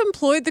 but they've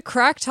employed the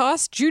crack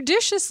toss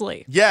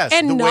judiciously. Yes.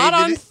 And not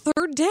on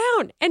third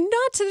down and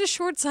not to the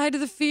short side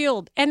of the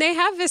field. And they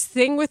have this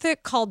thing with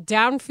it called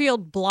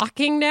downfield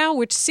blocking now,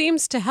 which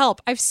seems to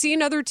help. I've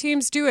seen other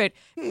teams do it.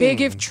 Big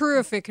if true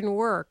if it can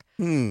work.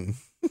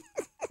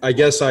 I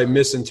guess I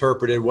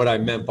misinterpreted what I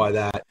meant by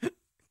that.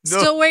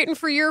 Still waiting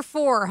for year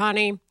 4,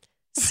 honey.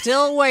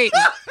 Still waiting.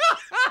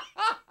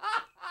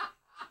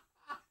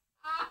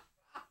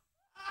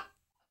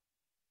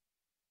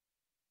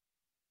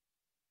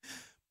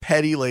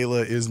 Petty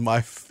Layla is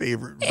my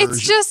favorite version. It's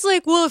just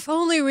if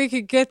only we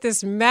could get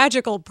this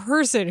magical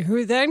person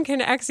who then can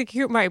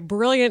execute my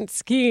brilliant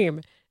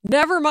scheme.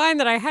 Never mind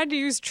that I had to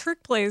use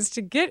trick plays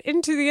to get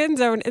into the end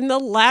zone in the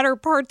latter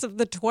parts of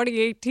the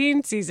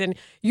 2018 season.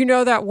 You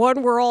know, that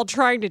one we're all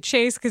trying to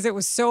chase because it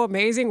was so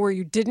amazing, where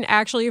you didn't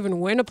actually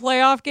even win a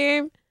playoff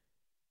game.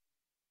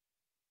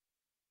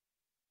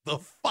 The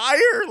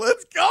fire,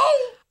 let's go.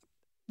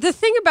 The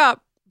thing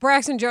about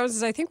Braxton Jones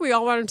is I think we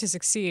all want him to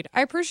succeed.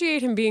 I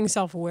appreciate him being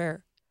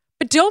self-aware.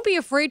 But don't be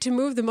afraid to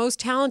move the most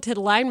talented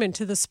lineman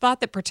to the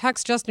spot that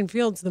protects Justin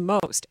Fields the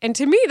most. And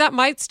to me, that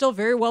might still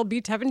very well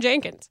be Tevin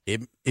Jenkins.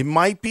 It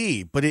might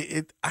be, but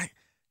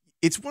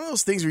it's one of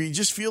those things where you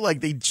just feel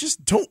like they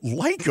just don't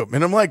like him.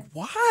 And I'm like,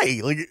 why?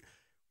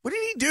 What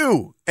did he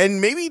do? And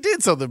maybe he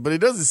did something, but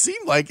it doesn't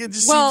seem like it.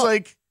 Just seems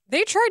like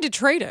they tried to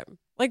trade him.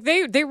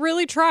 They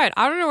really tried.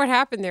 I don't know what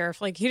happened there. If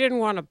he didn't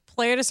want to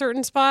play at a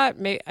certain spot,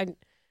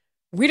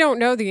 we don't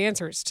know the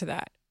answers to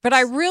that. But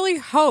I really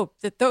hope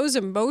that those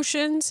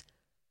emotions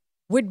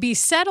would be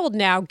settled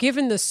now,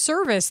 given the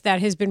service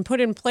that has been put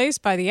in place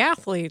by the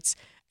athletes,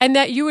 and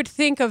that you would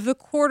think of the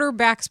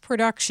quarterback's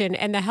production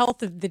and the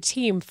health of the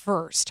team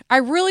first. I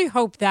really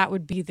hope that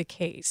would be the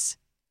case.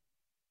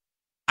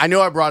 I know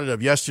I brought it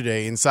up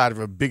yesterday inside of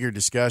a bigger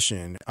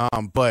discussion,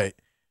 but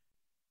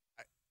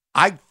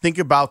I think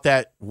about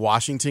that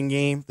Washington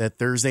game, that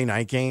Thursday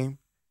night game,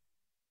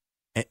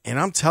 and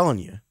I'm telling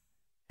you,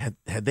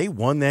 had they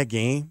won that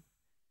game,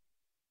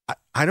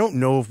 I don't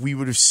know if we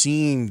would have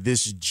seen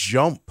this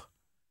jump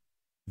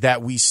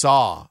that we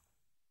saw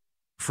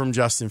from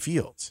Justin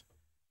Fields.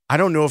 I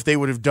don't know if they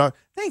would have done.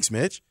 Thanks,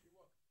 Mitch.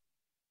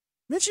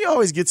 Mitch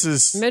always gets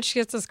his. Mitch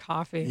gets his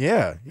coffee.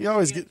 Yeah, he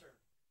always gets.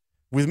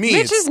 With me,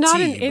 Mitch it's is not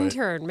tea, an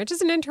intern. Mitch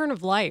is an intern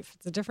of life.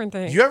 It's a different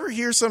thing. You ever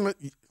hear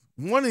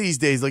one of these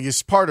days,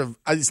 it's part of,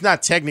 it's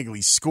not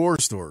technically score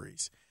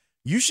stories.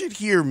 You should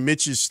hear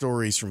Mitch's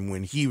stories from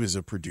when he was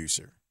a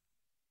producer.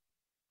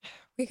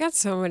 We got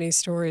so many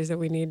stories that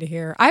we need to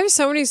hear. I have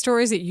so many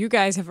stories that you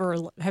guys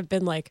have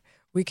been like,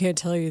 we can't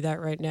tell you that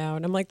right now.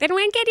 And I'm like, then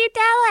when can you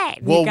tell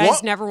it? Well, you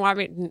guys never want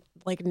me,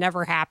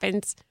 never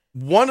happens.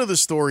 One of the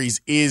stories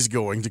is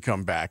going to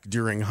come back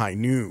during High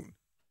Noon.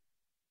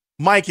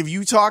 Mike, have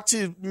you talked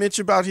to Mitch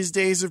about his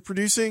days of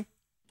producing?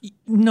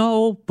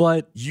 No,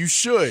 but you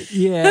should.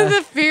 Yeah.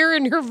 The fear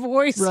in your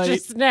voice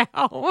just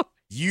now.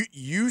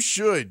 You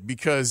should,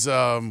 because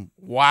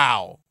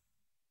wow.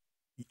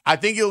 I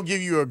think it'll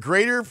give you a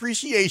greater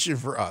appreciation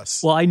for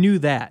us. Well, I knew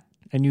that.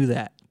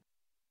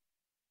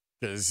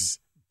 Because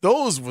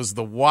those was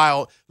the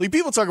wild.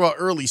 People talk about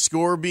early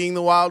score being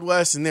the Wild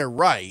West, and they're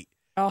right.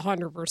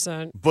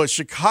 100%. But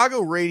Chicago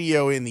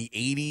radio in the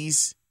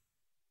 80s,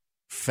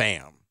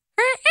 fam.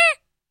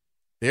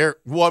 There's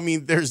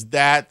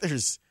that.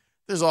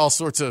 There's all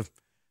sorts of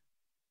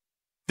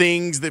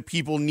things that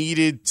people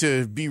needed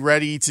to be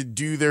ready to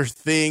do their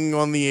thing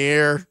on the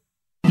air.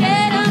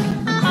 Get up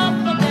off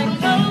of that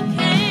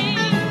cocaine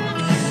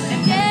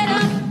and get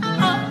up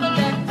off of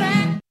that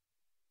crack.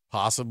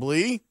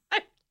 Possibly.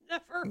 I've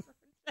never heard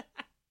that.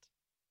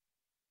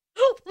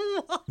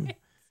 What?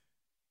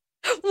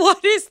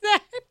 What is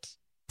that?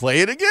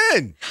 Play it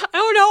again.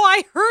 Oh, no,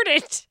 I heard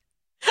it.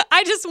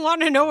 I just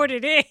want to know what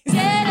it is.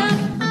 Get up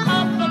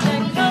off of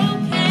that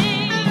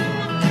cocaine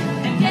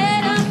and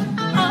get up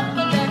off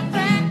of that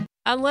crack.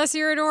 Unless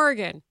you're in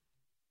Oregon.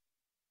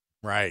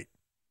 Right.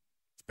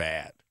 It's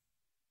bad.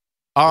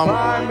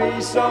 Buy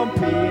me some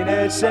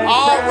peanuts and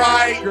all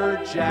right.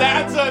 Cracker Jack.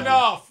 That's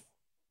enough.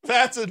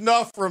 That's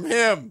enough from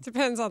him.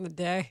 Depends on the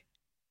day.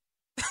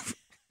 There's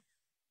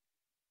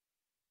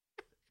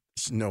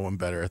no one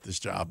better at this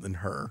job than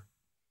her.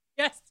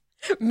 Yes.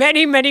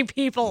 Many, many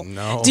people.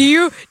 No. Do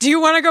you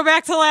want to go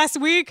back to last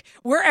week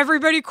where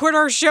everybody quit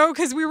our show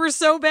because we were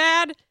so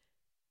bad?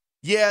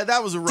 Yeah,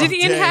 that was a rough Did day.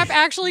 Ian Happ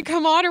actually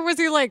come on, or was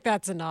he like,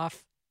 that's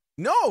enough?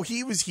 No,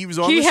 he was on the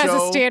show. He has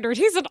a standard.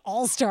 He's an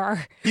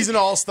all-star. He's an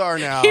all-star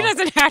now. He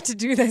doesn't have to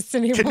do this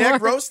anymore.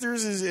 Connect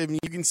Roasters is, I mean,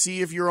 you can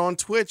see if you're on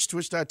Twitch,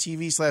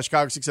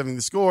 twitch.tv/Chicago670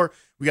 The Score.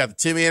 We got the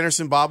Tim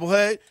Anderson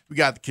bobblehead. We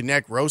got the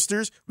Connect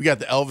Roasters. We got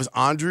the Elvis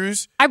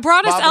Andrews. I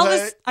brought us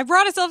bobblehead.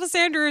 Elvis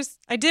Andrews.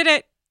 I did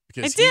it.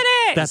 Because I did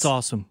it. That's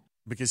awesome.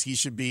 Because he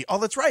should be. Oh,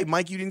 that's right,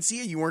 Mike. You didn't see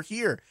it. You weren't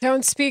here.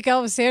 Don't speak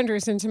Elvis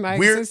Andrews into my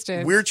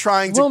existence. We're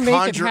trying to We'll make it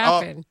conjure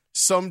up happen.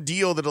 some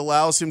deal that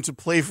allows him to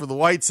play for the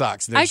White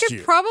Sox I next could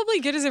year. probably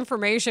get his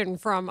information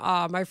from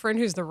my friend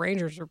who's the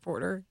Rangers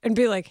reporter and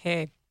be like,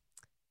 hey,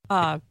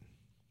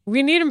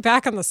 we need him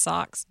back on the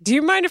Sox. Do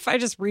you mind if I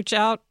just reach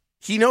out?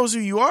 He knows who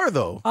you are,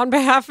 though. On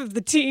behalf of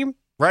the team.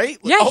 Right?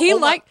 Yeah,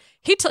 Oh,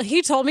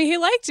 he told me he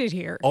liked it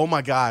here. Oh,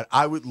 my God.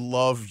 I would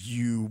love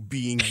you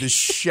being the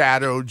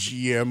shadow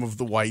GM of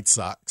the White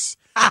Sox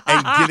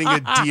and getting a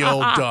deal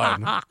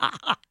done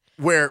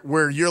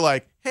where you're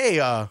like, hey,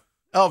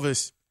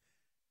 Elvis,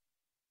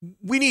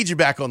 we need you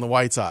back on the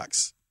White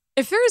Sox.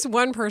 If there's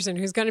one person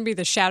who's going to be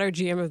the shadow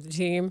GM of the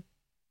team,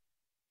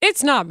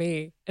 it's not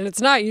me and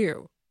it's not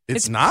you.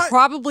 It's not?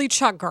 Probably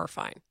Chuck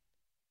Garfien.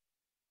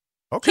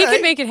 Okay. He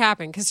can make it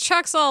happen because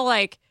Chuck's all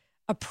like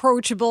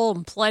approachable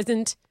and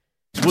pleasant.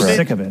 We're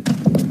sick of it.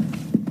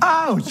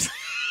 Ouch.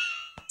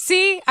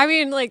 See, I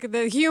mean, like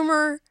the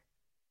humor.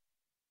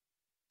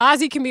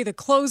 Ozzy can be the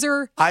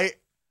closer.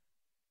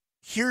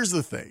 Here's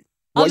the thing.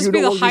 I'll just be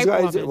the hype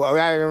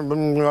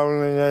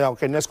woman.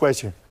 Okay, next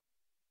question.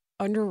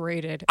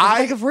 Underrated.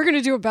 Like if we're going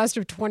to do a best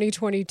of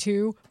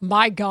 2022,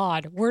 my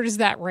God, where does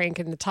that rank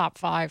in the top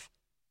 5?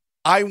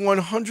 I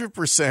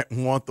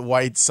 100% want the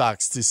White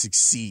Sox to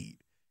succeed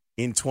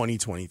in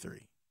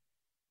 2023.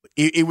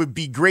 It would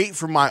be great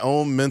for my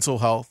own mental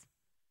health.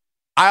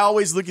 I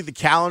always look at the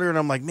calendar and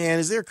I'm like, man,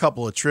 is there a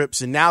couple of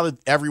trips? And now that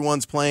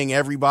everyone's playing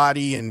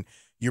everybody and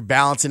you're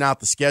balancing out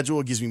the schedule,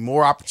 it gives me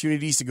more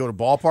opportunities to go to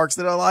ballparks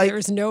that I like.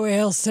 There's no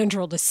AL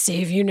Central to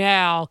save you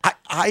now.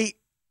 I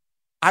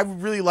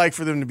would really like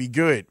for them to be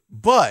good,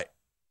 but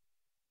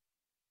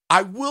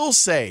I will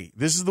say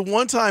this is the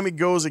one time it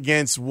goes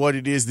against what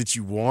it is that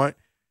you want.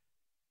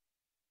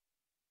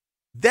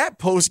 That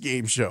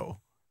post-game show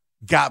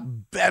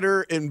got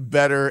better and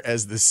better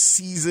as the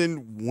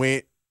season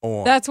went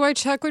on. That's why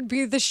Chuck would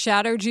be the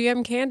shadow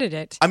GM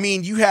candidate. I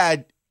mean,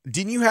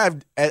 didn't you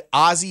have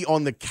Ozzy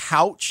on the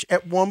couch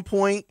at one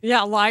point?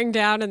 Yeah, lying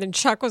down, and then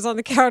Chuck was on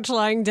the couch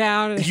lying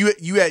down. And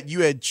You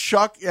had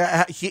Chuck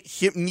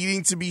him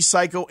needing to be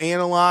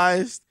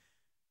psychoanalyzed.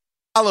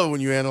 I love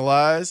when you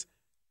analyze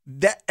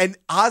that, and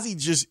Ozzy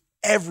just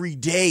every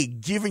day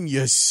giving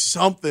you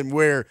something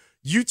where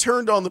you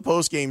turned on the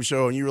post game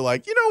show and you were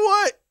like, you know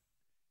what?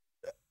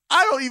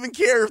 I don't even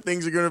care if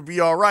things are going to be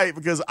all right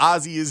because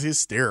Ozzy is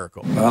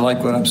hysterical. I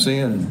like what I'm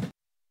seeing.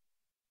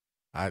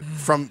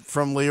 From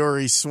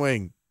Leori's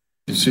swing.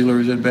 Did you see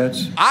Larry's at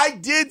bats? I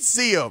did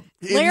see him.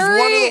 He's one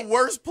of the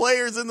worst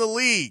players in the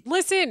league.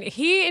 Listen,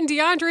 he and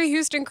DeAndre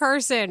Houston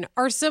Carson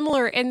are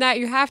similar in that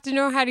you have to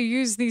know how to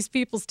use these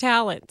people's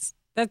talents.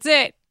 That's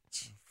it.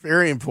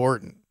 Very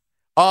important.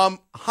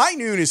 High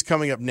Noon is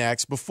coming up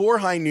next. Before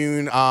High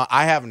Noon,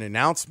 I have an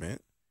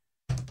announcement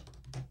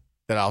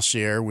that I'll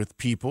share with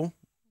people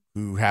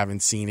who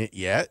haven't seen it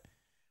yet.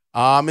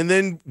 And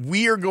then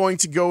we are going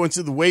to go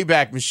into the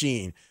Wayback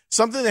Machine.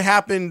 Something that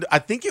happened, I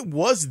think it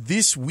was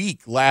this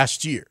week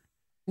last year.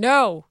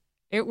 No,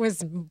 it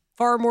was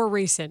far more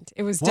recent.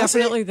 It was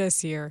definitely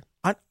this year.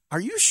 Are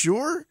you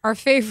sure? Our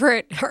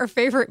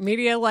favorite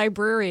media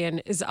librarian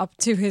is up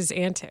to his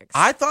antics.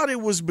 I thought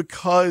it was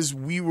because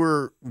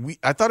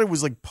I thought it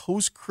was like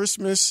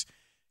post-Christmas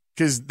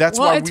because that's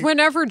why it's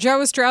whenever Joe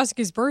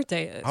Ostrowski's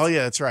birthday is. Oh,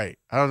 yeah, that's right.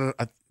 I don't know.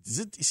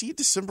 Is he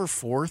December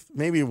 4th?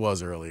 Maybe it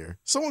was earlier.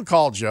 Someone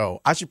called Joe.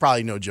 I should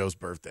probably know Joe's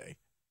birthday.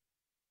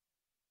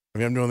 I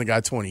mean, I'm knowing the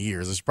guy 20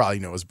 years. I should probably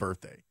know his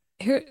birthday.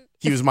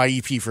 He was my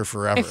EP for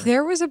forever. If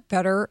there was a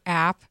better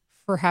app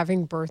for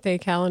having birthday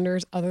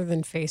calendars other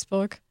than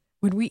Facebook,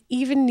 would we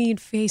even need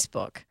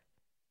Facebook?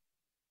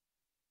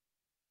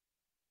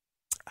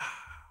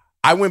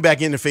 I went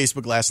back into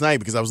Facebook last night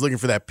because I was looking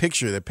for that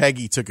picture that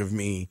Peggy took of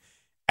me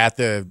at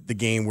the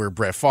game where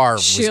Brett Favre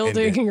was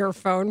shielding your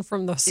phone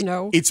from the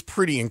snow. It's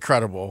pretty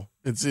incredible.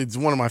 It's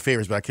one of my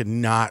favorites, but I could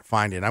not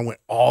find it. I went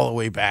all the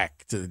way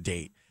back to the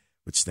date,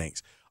 which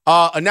stinks.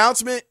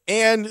 Announcement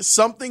and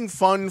something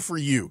fun for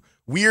you.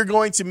 We are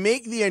going to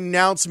make the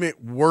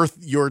announcement worth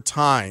your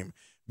time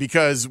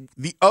because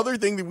the other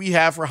thing that we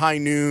have for High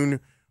Noon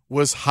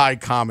was high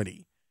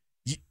comedy.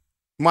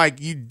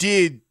 Mike, you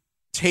did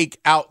take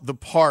out the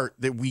part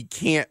that we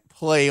can't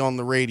play on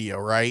the radio,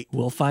 right?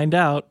 We'll find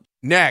out.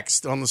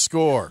 Next on The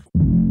Score.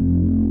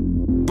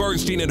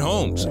 Bernstein and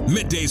Holmes,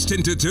 middays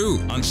 10 to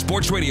 2 on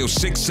Sports Radio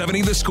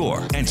 670 The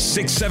Score and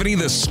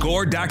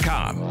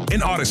 670thescore.com,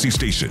 an Odyssey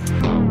station.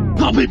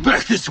 I'll be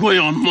back this way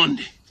on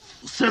Monday.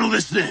 We'll settle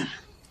this then.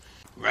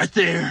 Right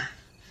there,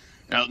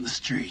 out in the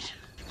street,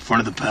 in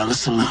front of the Palace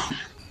Saloon.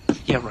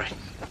 Yeah, right.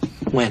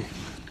 When?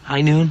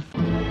 High noon?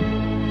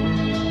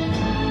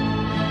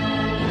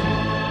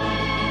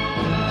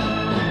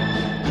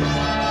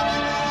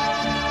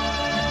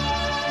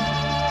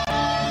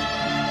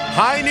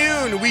 High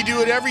noon. We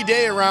do it every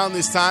day around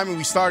this time, and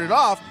we started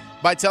off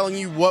by telling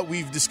you what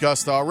we've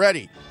discussed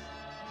already.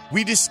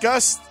 We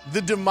discussed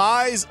the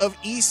demise of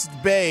East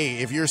Bay.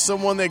 If you're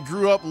someone that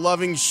grew up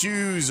loving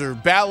shoes or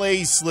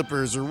ballet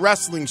slippers or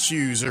wrestling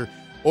shoes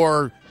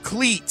or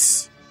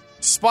cleats,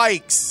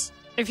 spikes.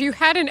 If you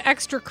had an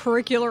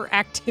extracurricular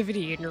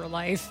activity in your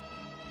life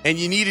and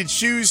you needed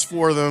shoes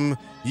for them,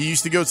 you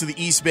used to go to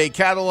the East Bay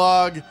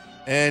catalog,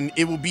 and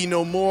it will be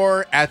no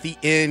more at the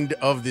end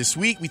of this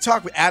week. We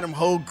talked with Adam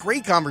Hogue.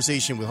 Great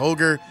conversation with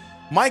Hoger.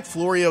 Mike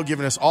Florio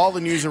giving us all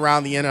the news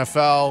around the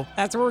NFL.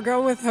 That's where we're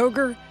going with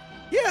Hoger?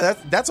 Yeah,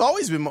 that's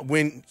always been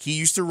when he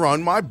used to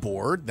run my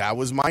board. That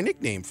was my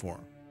nickname for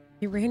him.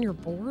 He ran your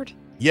board?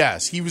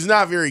 Yes, he was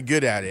not very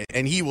good at it,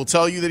 and he will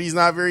tell you that he's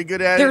not very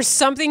good at it. There's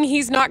something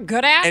he's not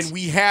good at? And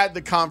we had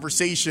the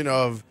conversation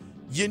of,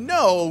 you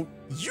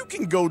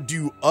can go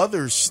do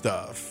other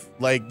stuff.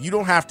 Like, you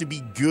don't have to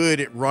be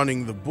good at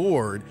running the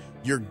board.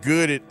 You're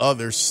good at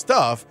other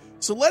stuff.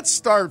 So let's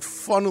start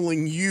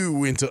funneling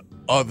you into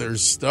other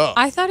stuff.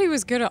 I thought he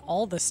was good at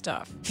all the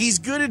stuff. He's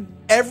good at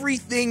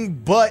everything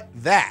but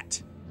that.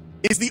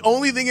 It's the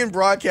only thing in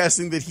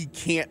broadcasting that he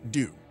can't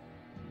do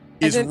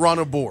is run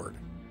a board.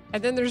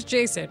 And then there's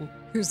Jason,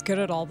 who's good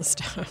at all the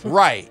stuff.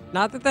 Right.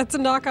 Not that that's a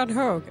knock on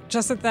Hogue,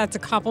 just that that's a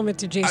compliment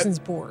to Jason's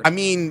board. I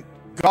mean,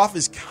 Goff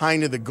is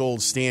kind of the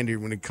gold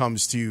standard when it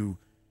comes to,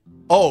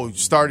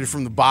 started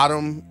from the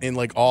bottom and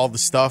like all the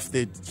stuff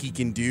that he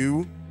can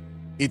do.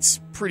 It's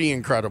pretty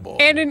incredible.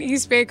 And an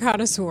East Bay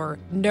connoisseur,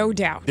 no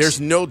doubt.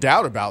 There's no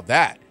doubt about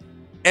that.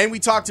 And we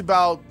talked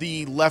about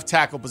the left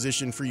tackle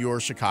position for your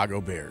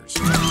Chicago Bears.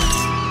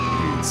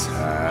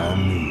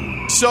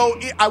 So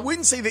I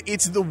wouldn't say that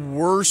it's the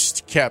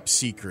worst kept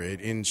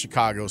secret in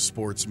Chicago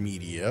sports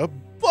media,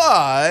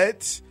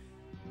 but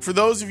for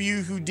those of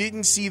you who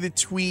didn't see the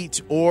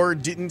tweet or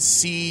didn't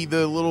see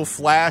the little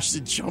flash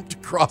that jumped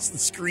across the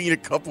screen a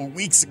couple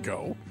weeks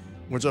ago,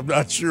 which I'm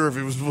not sure if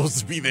it was supposed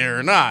to be there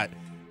or not,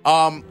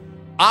 I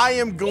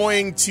am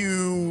going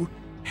to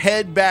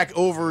head back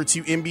over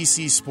to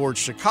NBC Sports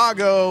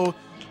Chicago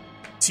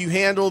to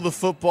handle the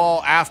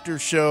football after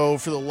show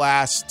for the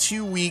last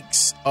 2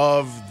 weeks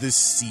of the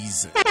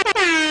season.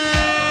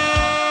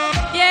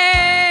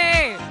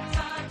 Yay!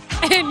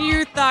 And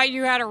you thought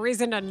you had a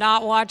reason to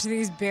not watch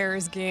these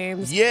Bears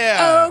games.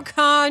 Yeah. Au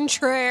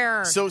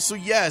contraire. So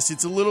yes,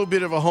 it's a little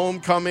bit of a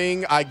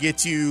homecoming. I get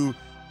to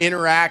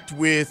interact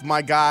with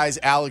my guys,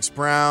 Alex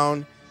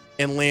Brown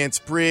and Lance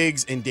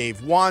Briggs and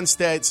Dave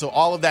Wanstead. So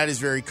all of that is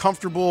very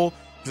comfortable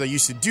because I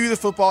used to do the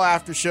football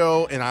after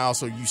show and I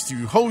also used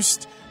to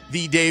host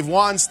the Dave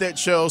Wanstead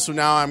show. So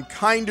now I'm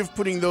kind of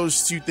putting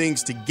those two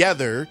things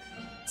together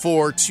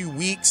for 2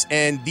 weeks.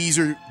 And these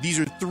are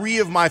three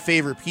of my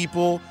favorite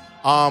people.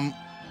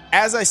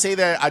 As I say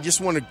that, I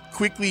just want to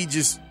quickly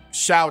just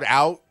shout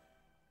out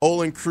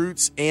Olin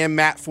Kreutz and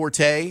Matt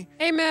Forte.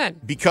 Amen.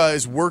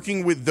 Because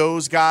working with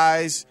those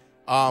guys,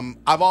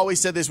 I've always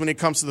said this when it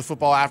comes to the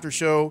football after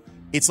show,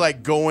 it's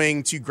like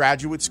going to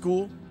graduate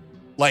school.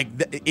 Like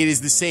it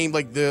is the same,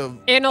 like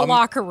in a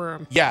locker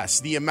room. Yes,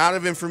 the amount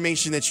of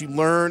information that you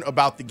learn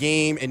about the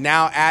game, and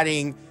now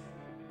adding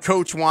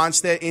Coach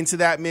Wanstead into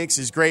that mix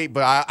is great.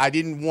 But I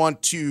didn't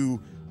want to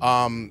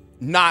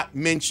not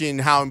mention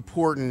how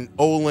important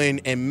Olin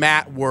and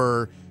Matt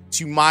were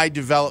to my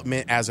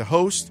development as a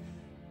host.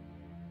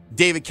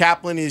 David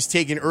Kaplan is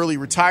taking early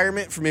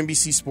retirement from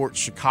NBC Sports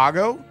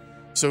Chicago,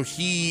 so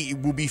he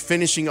will be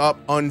finishing up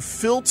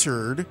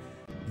Unfiltered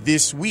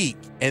this week.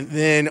 And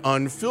then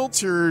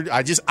Unfiltered,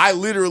 I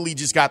literally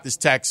just got this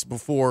text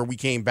before we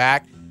came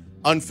back.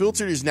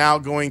 Unfiltered is now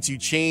going to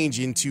change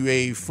into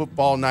a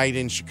Football Night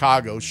in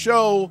Chicago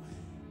show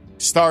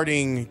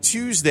starting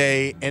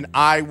Tuesday, and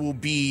I will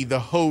be the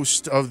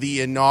host of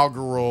the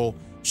inaugural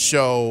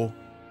show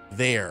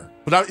there.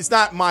 But it's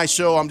not my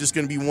show. I'm just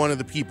going to be one of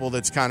the people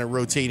that's kind of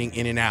rotating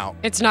in and out.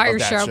 It's not your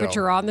show, but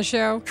you're on the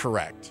show?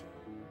 Correct.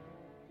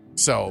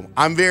 So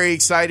I'm very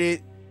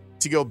excited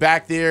to go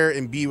back there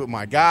and be with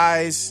my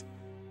guys.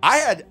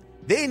 They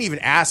didn't even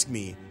ask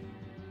me.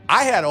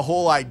 I had a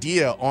whole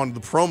idea on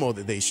the promo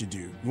that they should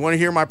do. You want to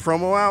hear my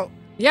promo out?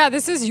 Yeah,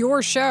 this is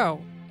your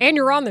show, and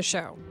you're on the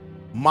show.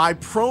 My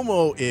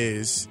promo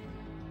is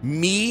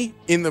me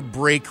in the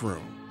break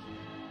room,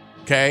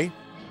 okay?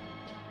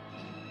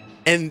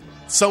 And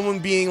someone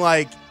being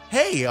like,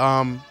 hey,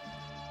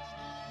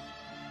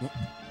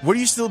 what are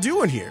you still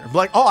doing here? I'm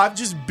like, I've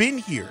just been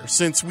here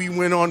since we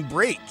went on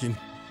break in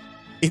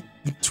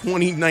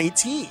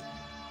 2019.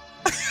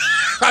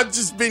 I've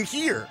just been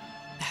here.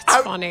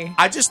 That's funny.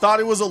 I just thought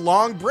it was a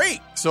long break,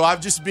 so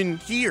I've just been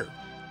here.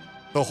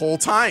 the whole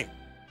time.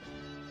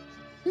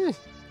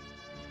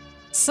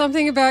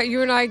 Something about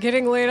you and I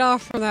getting laid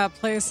off from that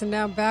place and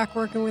now back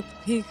working with the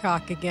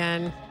Peacock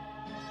again.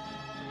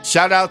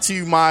 Shout out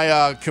to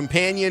my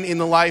companion in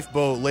the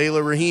lifeboat,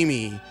 Layla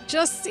Rahimi.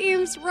 Just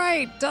seems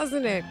right,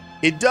 doesn't it?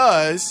 It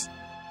does.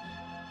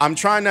 I'm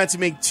trying not to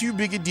make too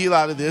big a deal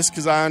out of this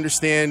because I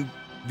understand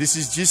this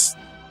is just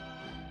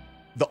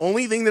the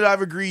only thing that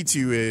I've agreed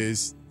to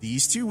is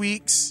these 2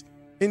 weeks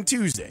and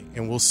Tuesday,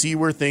 and we'll see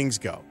where things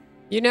go.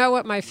 You know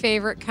what my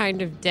favorite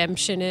kind of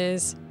demption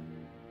is?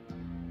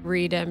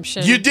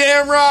 Redemption. You're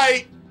damn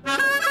right.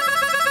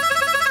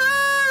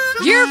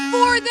 You're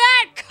for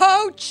that,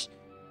 coach.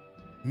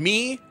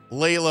 Me,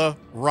 Layla,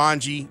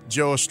 Ranji,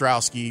 Joe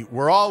Ostrowski,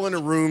 we're all in a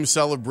room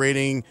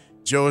celebrating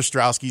Joe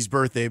Ostrowski's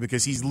birthday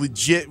because he's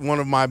legit one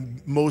of my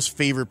most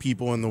favorite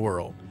people in the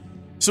world.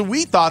 So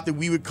we thought that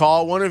we would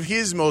call one of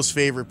his most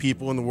favorite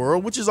people in the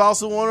world, which is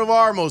also one of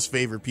our most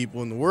favorite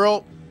people in the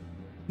world,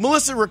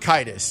 Melissa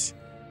Rakaitis.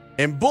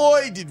 And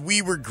boy, did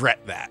we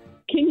regret that.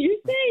 Can you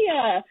say,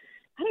 I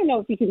don't know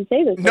if you can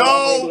say this.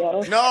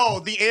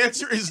 No, the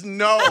answer is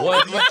no.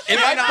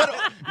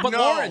 But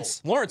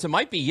Lawrence, it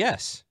might be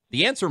yes.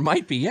 The answer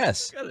might be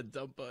yes. Got a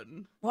dump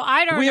button. Well,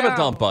 I don't know. We have a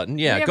dump button.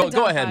 Yeah, go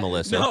ahead, button.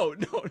 Melissa. No.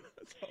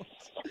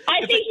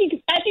 I think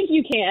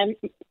you can.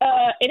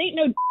 It ain't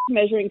no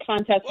measuring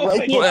contest. No,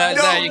 you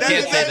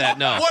can't say that.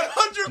 No.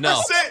 100%.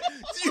 No.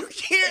 You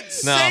can't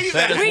No, say that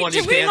that. is one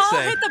you Did we can't all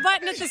say. hit the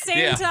button at the same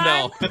Yeah,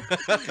 time? no.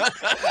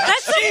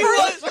 That's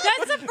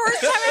the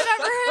first time I've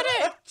ever hit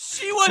it.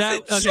 She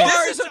wasn't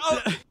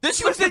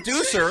This is a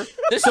producer.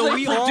 This So is a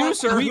we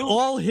producer. we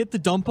all hit the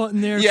dump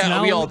button there. Yeah, so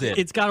now we all did.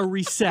 It's got to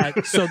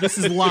reset. So this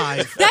is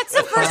live. That's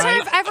the first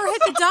time I've ever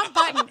hit the dump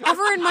button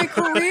ever in my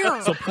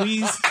career. So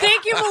please.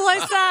 Thank you,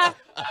 Melissa.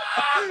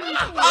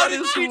 How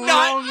did she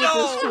not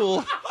know? With this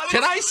fool?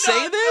 Can I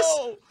say this?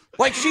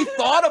 Like she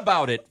thought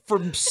about it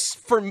for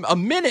a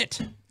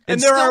minute. And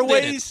there are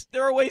ways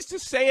to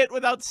say it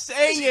without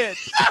saying it.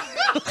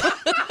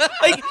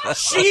 Like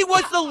she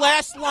was the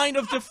last line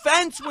of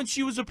defense when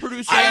she was a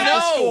producer. I at the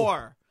know.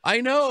 score.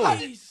 I know.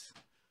 Jeez.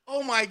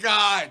 Oh my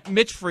God.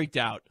 Mitch freaked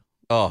out.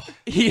 Oh,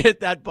 he hit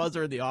that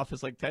buzzer in the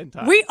office like 10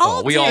 times. We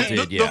all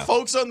The Yeah.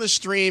 folks on the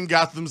stream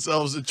got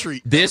themselves a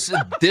treat. This.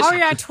 Oh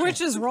yeah, Twitch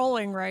is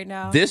rolling right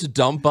now. This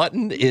dump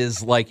button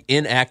is like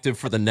inactive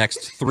for the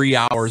next 3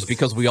 hours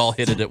because we all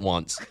hit it at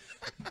once.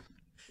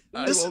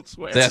 I won't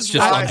swear. That's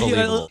just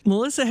unbelievable.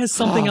 Melissa has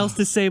something else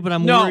to say, but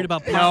I'm worried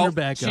about putting her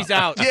back up. She's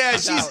out. Yeah,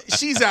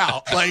 she's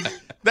out. Like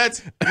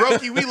that's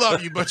Roki, we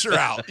love you, but you're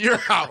out. You're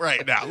out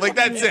right now. Like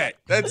that's it.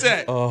 That's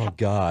it. Oh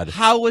God.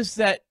 How was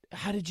that?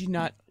 How did you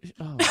not?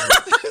 Oh.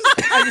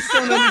 I just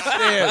don't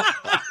understand.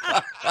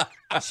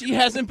 She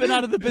hasn't been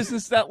out of the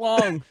business that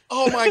long.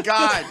 Oh my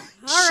God.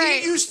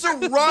 She used to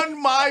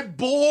run my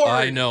board.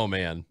 I know,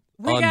 man.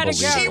 We gotta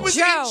go. She was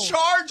Joe. in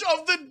charge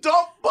of the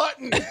dump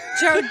button.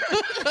 Joe,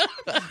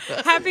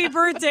 happy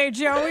birthday,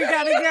 Joe. We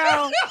gotta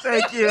go.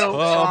 Thank you.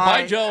 Oh,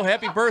 bye, Joe.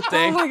 Happy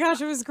birthday. Oh my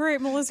gosh, it was great.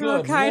 Melissa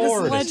Good Rakaitis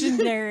Lord. is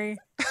legendary.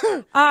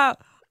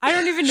 I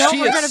don't even know She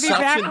what we're is going to be such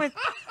back an- with.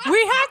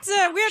 We have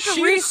to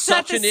She is reset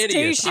such the an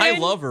idiot. station. I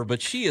love her,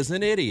 but she is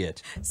an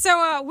idiot.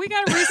 So we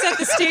got to reset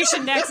the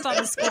station next on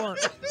the score.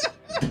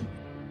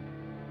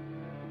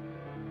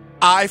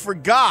 I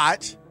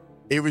forgot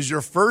it was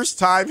your first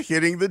time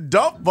hitting the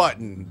dump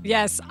button.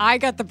 Yes, I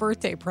got the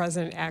birthday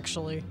present,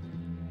 actually.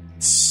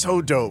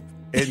 So dope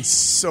and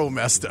so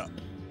messed up.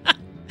 The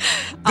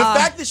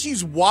fact that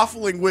she's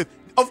waffling with,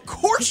 of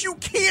course you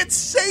can't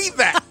say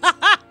that.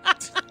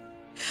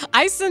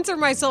 I censor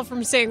myself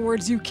from saying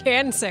words you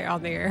can say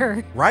on the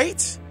air.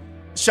 Right?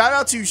 Shout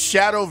out to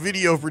Shadow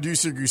Video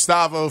producer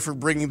Gustavo for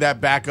bringing that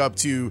back up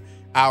to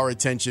our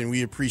attention.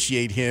 We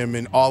appreciate him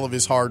and all of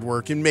his hard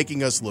work and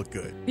making us look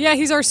good. Yeah,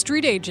 he's our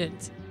street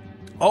agent.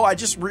 Oh, I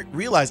just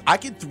realized I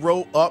could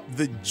throw up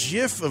the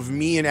GIF of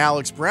me and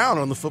Alex Brown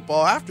on the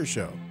Football After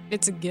Show.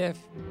 It's a GIF.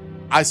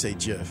 I say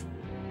GIF,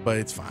 but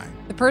it's fine.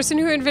 The person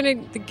who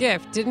invented the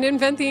GIF didn't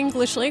invent the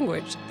English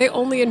language. They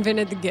only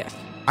invented the GIF.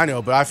 I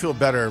know, but I feel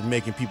better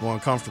making people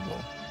uncomfortable.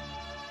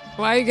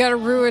 Why you gotta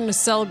ruin a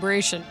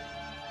celebration?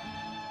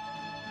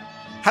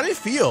 How did it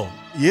feel?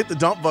 You hit the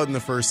dump button the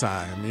first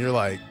time, and you're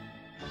like...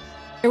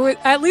 It was,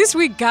 at least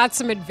we got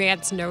some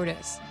advance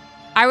notice.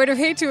 I would have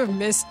hated to have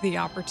missed the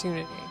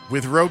opportunity.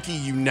 With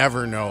Roki, you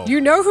never know.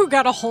 You know who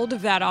got a hold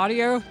of that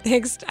audio?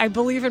 Thanks, I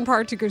believe, in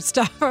part to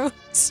Gustavo.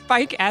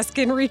 Spike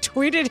Askin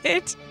retweeted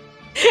it.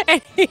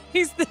 And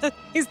he's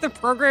the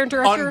program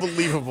director.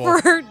 Unbelievable.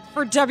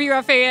 For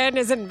WFAN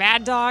is in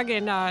Mad Dog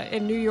in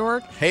New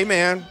York. Hey,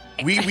 man.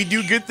 We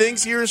do good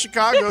things here in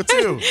Chicago,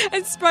 too.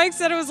 And Spike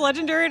said it was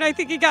legendary, and I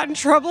think he got in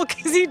trouble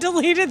because he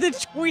deleted the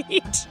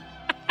tweet.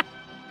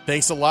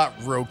 Thanks a lot,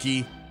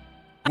 Roki.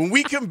 When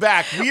we come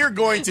back, we are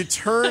going to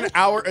turn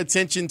our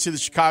attention to the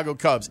Chicago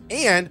Cubs.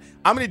 And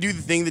I'm going to do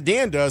the thing that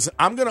Dan does.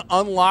 I'm going to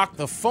unlock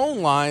the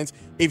phone lines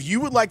if you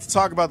would like to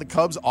talk about the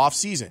Cubs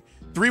offseason.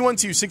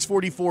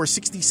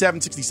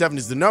 312-644-6767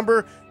 is the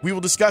number. We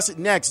will discuss it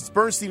next. It's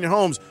Bernstein and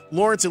Holmes.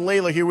 Lawrence and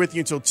Layla here with you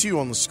until 2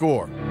 on the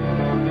score.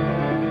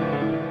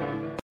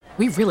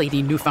 we really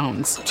need new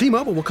phones.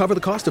 T-Mobile will cover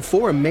the cost of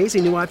 4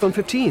 amazing new iPhone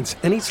 15s,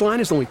 and each line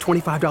is only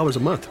 $25 a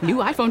month. New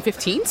iPhone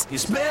 15s?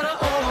 It's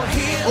better over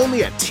here.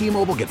 Only at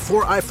T-Mobile, get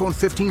 4 iPhone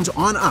 15s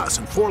on us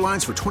and 4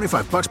 lines for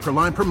 $25 per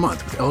line per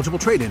month with eligible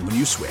trade-in when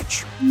you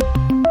switch.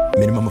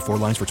 Minimum of 4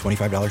 lines for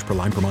 $25 per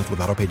line per month with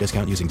autopay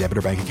discount using debit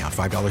or bank account.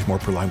 $5 more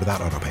per line without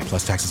autopay,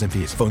 plus taxes and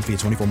fees. Phone fee at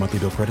 24 monthly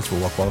bill credits for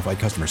well-qualified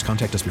customers.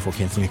 Contact us before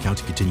canceling account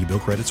to continue bill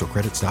credits or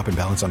credit stop and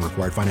balance on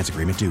required finance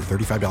agreement due.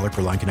 $35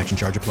 per line connection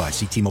charge applies.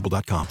 See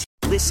T-Mobile.com.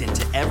 Listen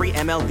to every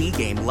MLB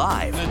game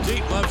live. In the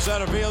deep left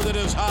center field, it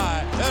is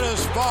high, it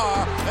is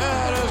far,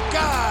 it is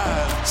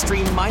God.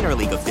 Stream minor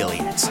league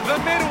affiliates. The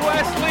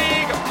Midwest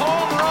League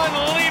home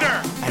run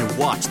leader. And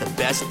watch the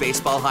best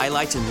baseball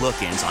highlights and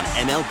look-ins on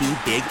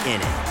MLB Big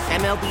Inning.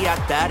 MLB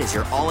At Bat is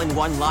your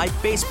all-in-one live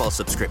baseball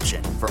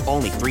subscription for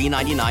only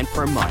 $3.99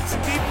 per month.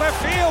 Deep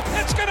left field,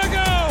 it's gonna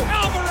go.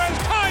 Alvarez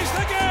ties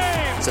the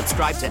game.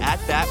 Subscribe to At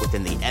Bat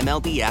within the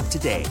MLB app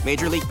today.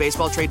 Major League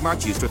Baseball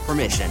trademarks used with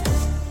permission.